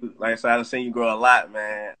much. Like I said, I've seen you grow a lot,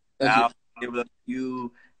 man. I'll give it up to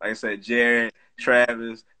you. Like I said, Jared,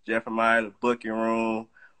 Travis, Jeffrey Meyer, the booking room,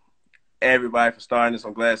 everybody for starting this.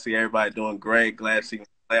 I'm glad to see everybody doing great. Glad to see.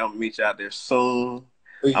 I'm going to meet you out there soon.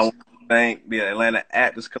 Please. I want to thank the Atlanta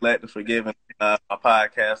Actors Collective for giving my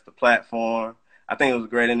podcast the platform. I think it was a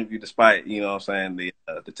great interview despite, the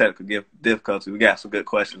technical difficulty. We got some good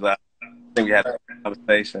questions out. I think we had a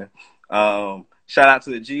conversation. Shout out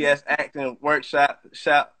to the GS Acting Workshop.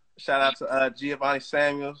 Shout out to Giovanni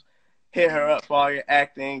Samuels. Hit her up for all your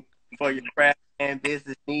acting, for your craft and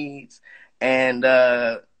business needs. And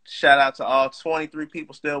shout out to all 23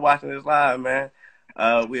 people still watching this live, man.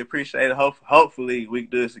 We appreciate it. Hopefully we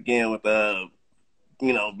can do this again with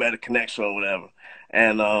better connection or whatever.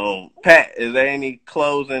 And Pat, is there any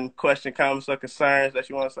closing question, comments, or concerns that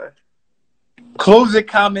you want to say? Closing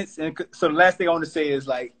comments, and so the last thing I want to say is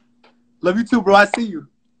like, love you too, bro. I see you.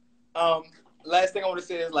 Last thing I want to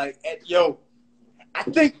say is like, I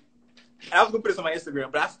think I was gonna put this on my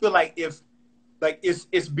Instagram, but I feel like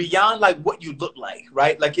it's beyond like what you look like,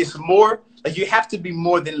 right? Like it's more like you have to be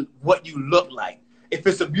more than what you look like. If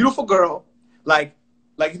it's a beautiful girl, like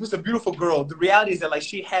if it's a beautiful girl, the reality is that like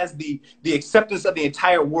she has the acceptance of the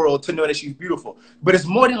entire world to know that she's beautiful. But it's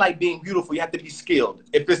more than like being beautiful. You have to be skilled.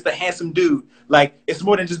 If it's the handsome dude, like it's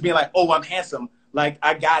more than just being like, oh, I'm handsome. Like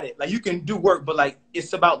I got it. Like you can do work, but like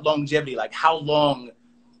it's about longevity. Like how long,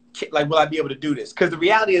 like will I be able to do this? Because the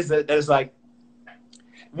reality is that there's like,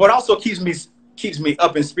 what also keeps me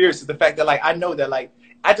up in spirits is the fact that like I know that like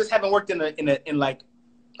I just haven't worked in like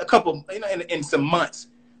a couple, in some months,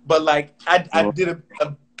 but like I did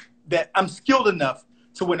that I'm skilled enough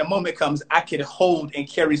to when the moment comes, I can hold and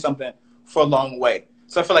carry something for a long way.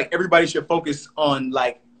 So I feel like everybody should focus on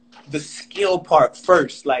like the skill part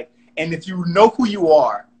first. Like, and if you know who you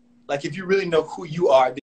are, like if you really know who you are,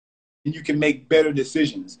 then you can make better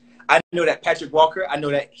decisions. I know that Patrick Walker, I know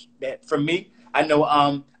that for me, I know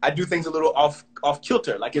I do things a little off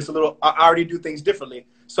kilter. Like it's a little, I already do things differently.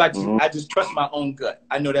 So I just trust my own gut.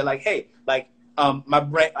 I know that like, hey, like my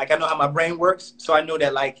brain, like I know how my brain works. So I know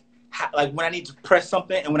that like when I need to press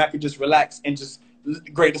something and when I could just relax and just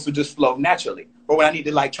greatness will just flow naturally. Or when I need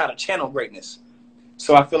to like try to channel greatness.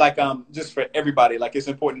 So I feel like just for everybody, like it's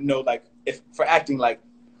important to know like if for acting like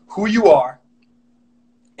who you are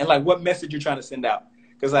and like what message you're trying to send out.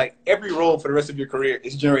 Because like every role for the rest of your career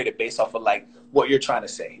is generated based off of like what you're trying to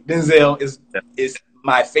say. Denzel is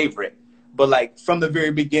my favorite, but like from the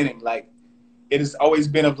very beginning, like it has always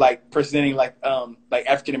been of like presenting like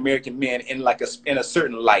African American men in like in a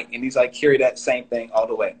certain light, and he's like carry that same thing all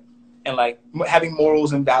the way, and like having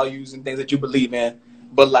morals and values and things that you believe in.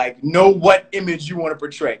 But like know what image you want to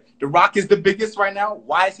portray. The Rock is the biggest right now.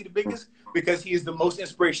 Why is he the biggest? Because he is the most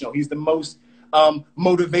inspirational. He's the most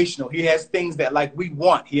motivational. He has things that like we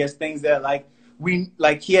want. He has things that like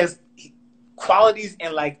he has qualities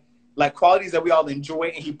and like qualities that we all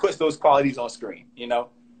enjoy, and he puts those qualities on screen, you know?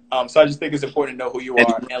 So I just think it's important to know who you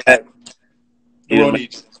are. And like, the world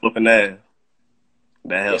needs you. Flipping that.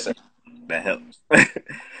 That helps. Yes, that helps.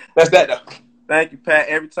 That's that though. Thank you, Pat.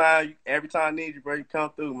 Every time I need you, bro, you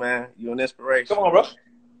come through, man. You're an inspiration. Come on, bro.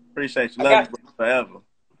 Appreciate you. Love you, bro, forever.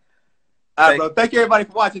 All right, bro. Thank you, everybody,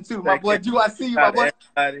 for watching, too. My boy, Drew, I see you, my boy.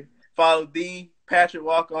 Everybody. Follow Patrick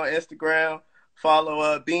Walker on Instagram.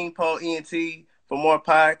 Follow Beanpole ENT for more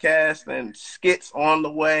podcasts and skits on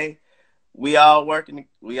the way. We all working.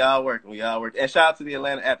 And shout out to the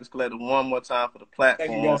Atlanta Actors Collective one more time for the platform.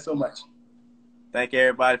 Thank you guys so much. Thank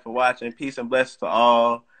everybody for watching. Peace and blessings to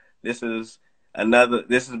all. This has been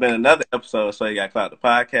another episode of So You Got Clout, the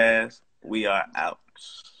podcast. We are out.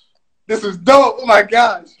 This is dope. Oh my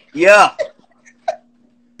gosh. Yeah.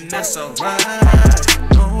 That's alright.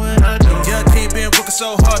 Know what I do. Yeah, I can't been working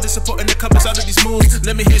so hard, just supporting the couples out of these moves.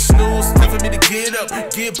 Let me hit snooze, time for me to get up.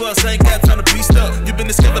 Get bust, I ain't got time to be stuck. You been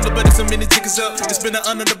discovered, but there's so many tickets up. It's been an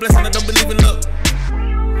honor, the blessing, I don't believe in luck.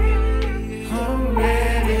 I'm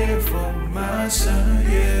ready for my son,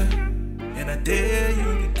 yeah. And I dare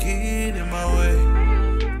you to get in my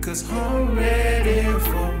way. Cause I'm ready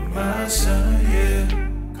for my son, yeah.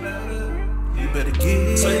 You better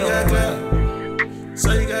get so you got clout.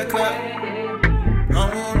 So you got clout.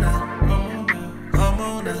 I'm on now.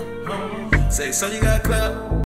 Say so you got clout.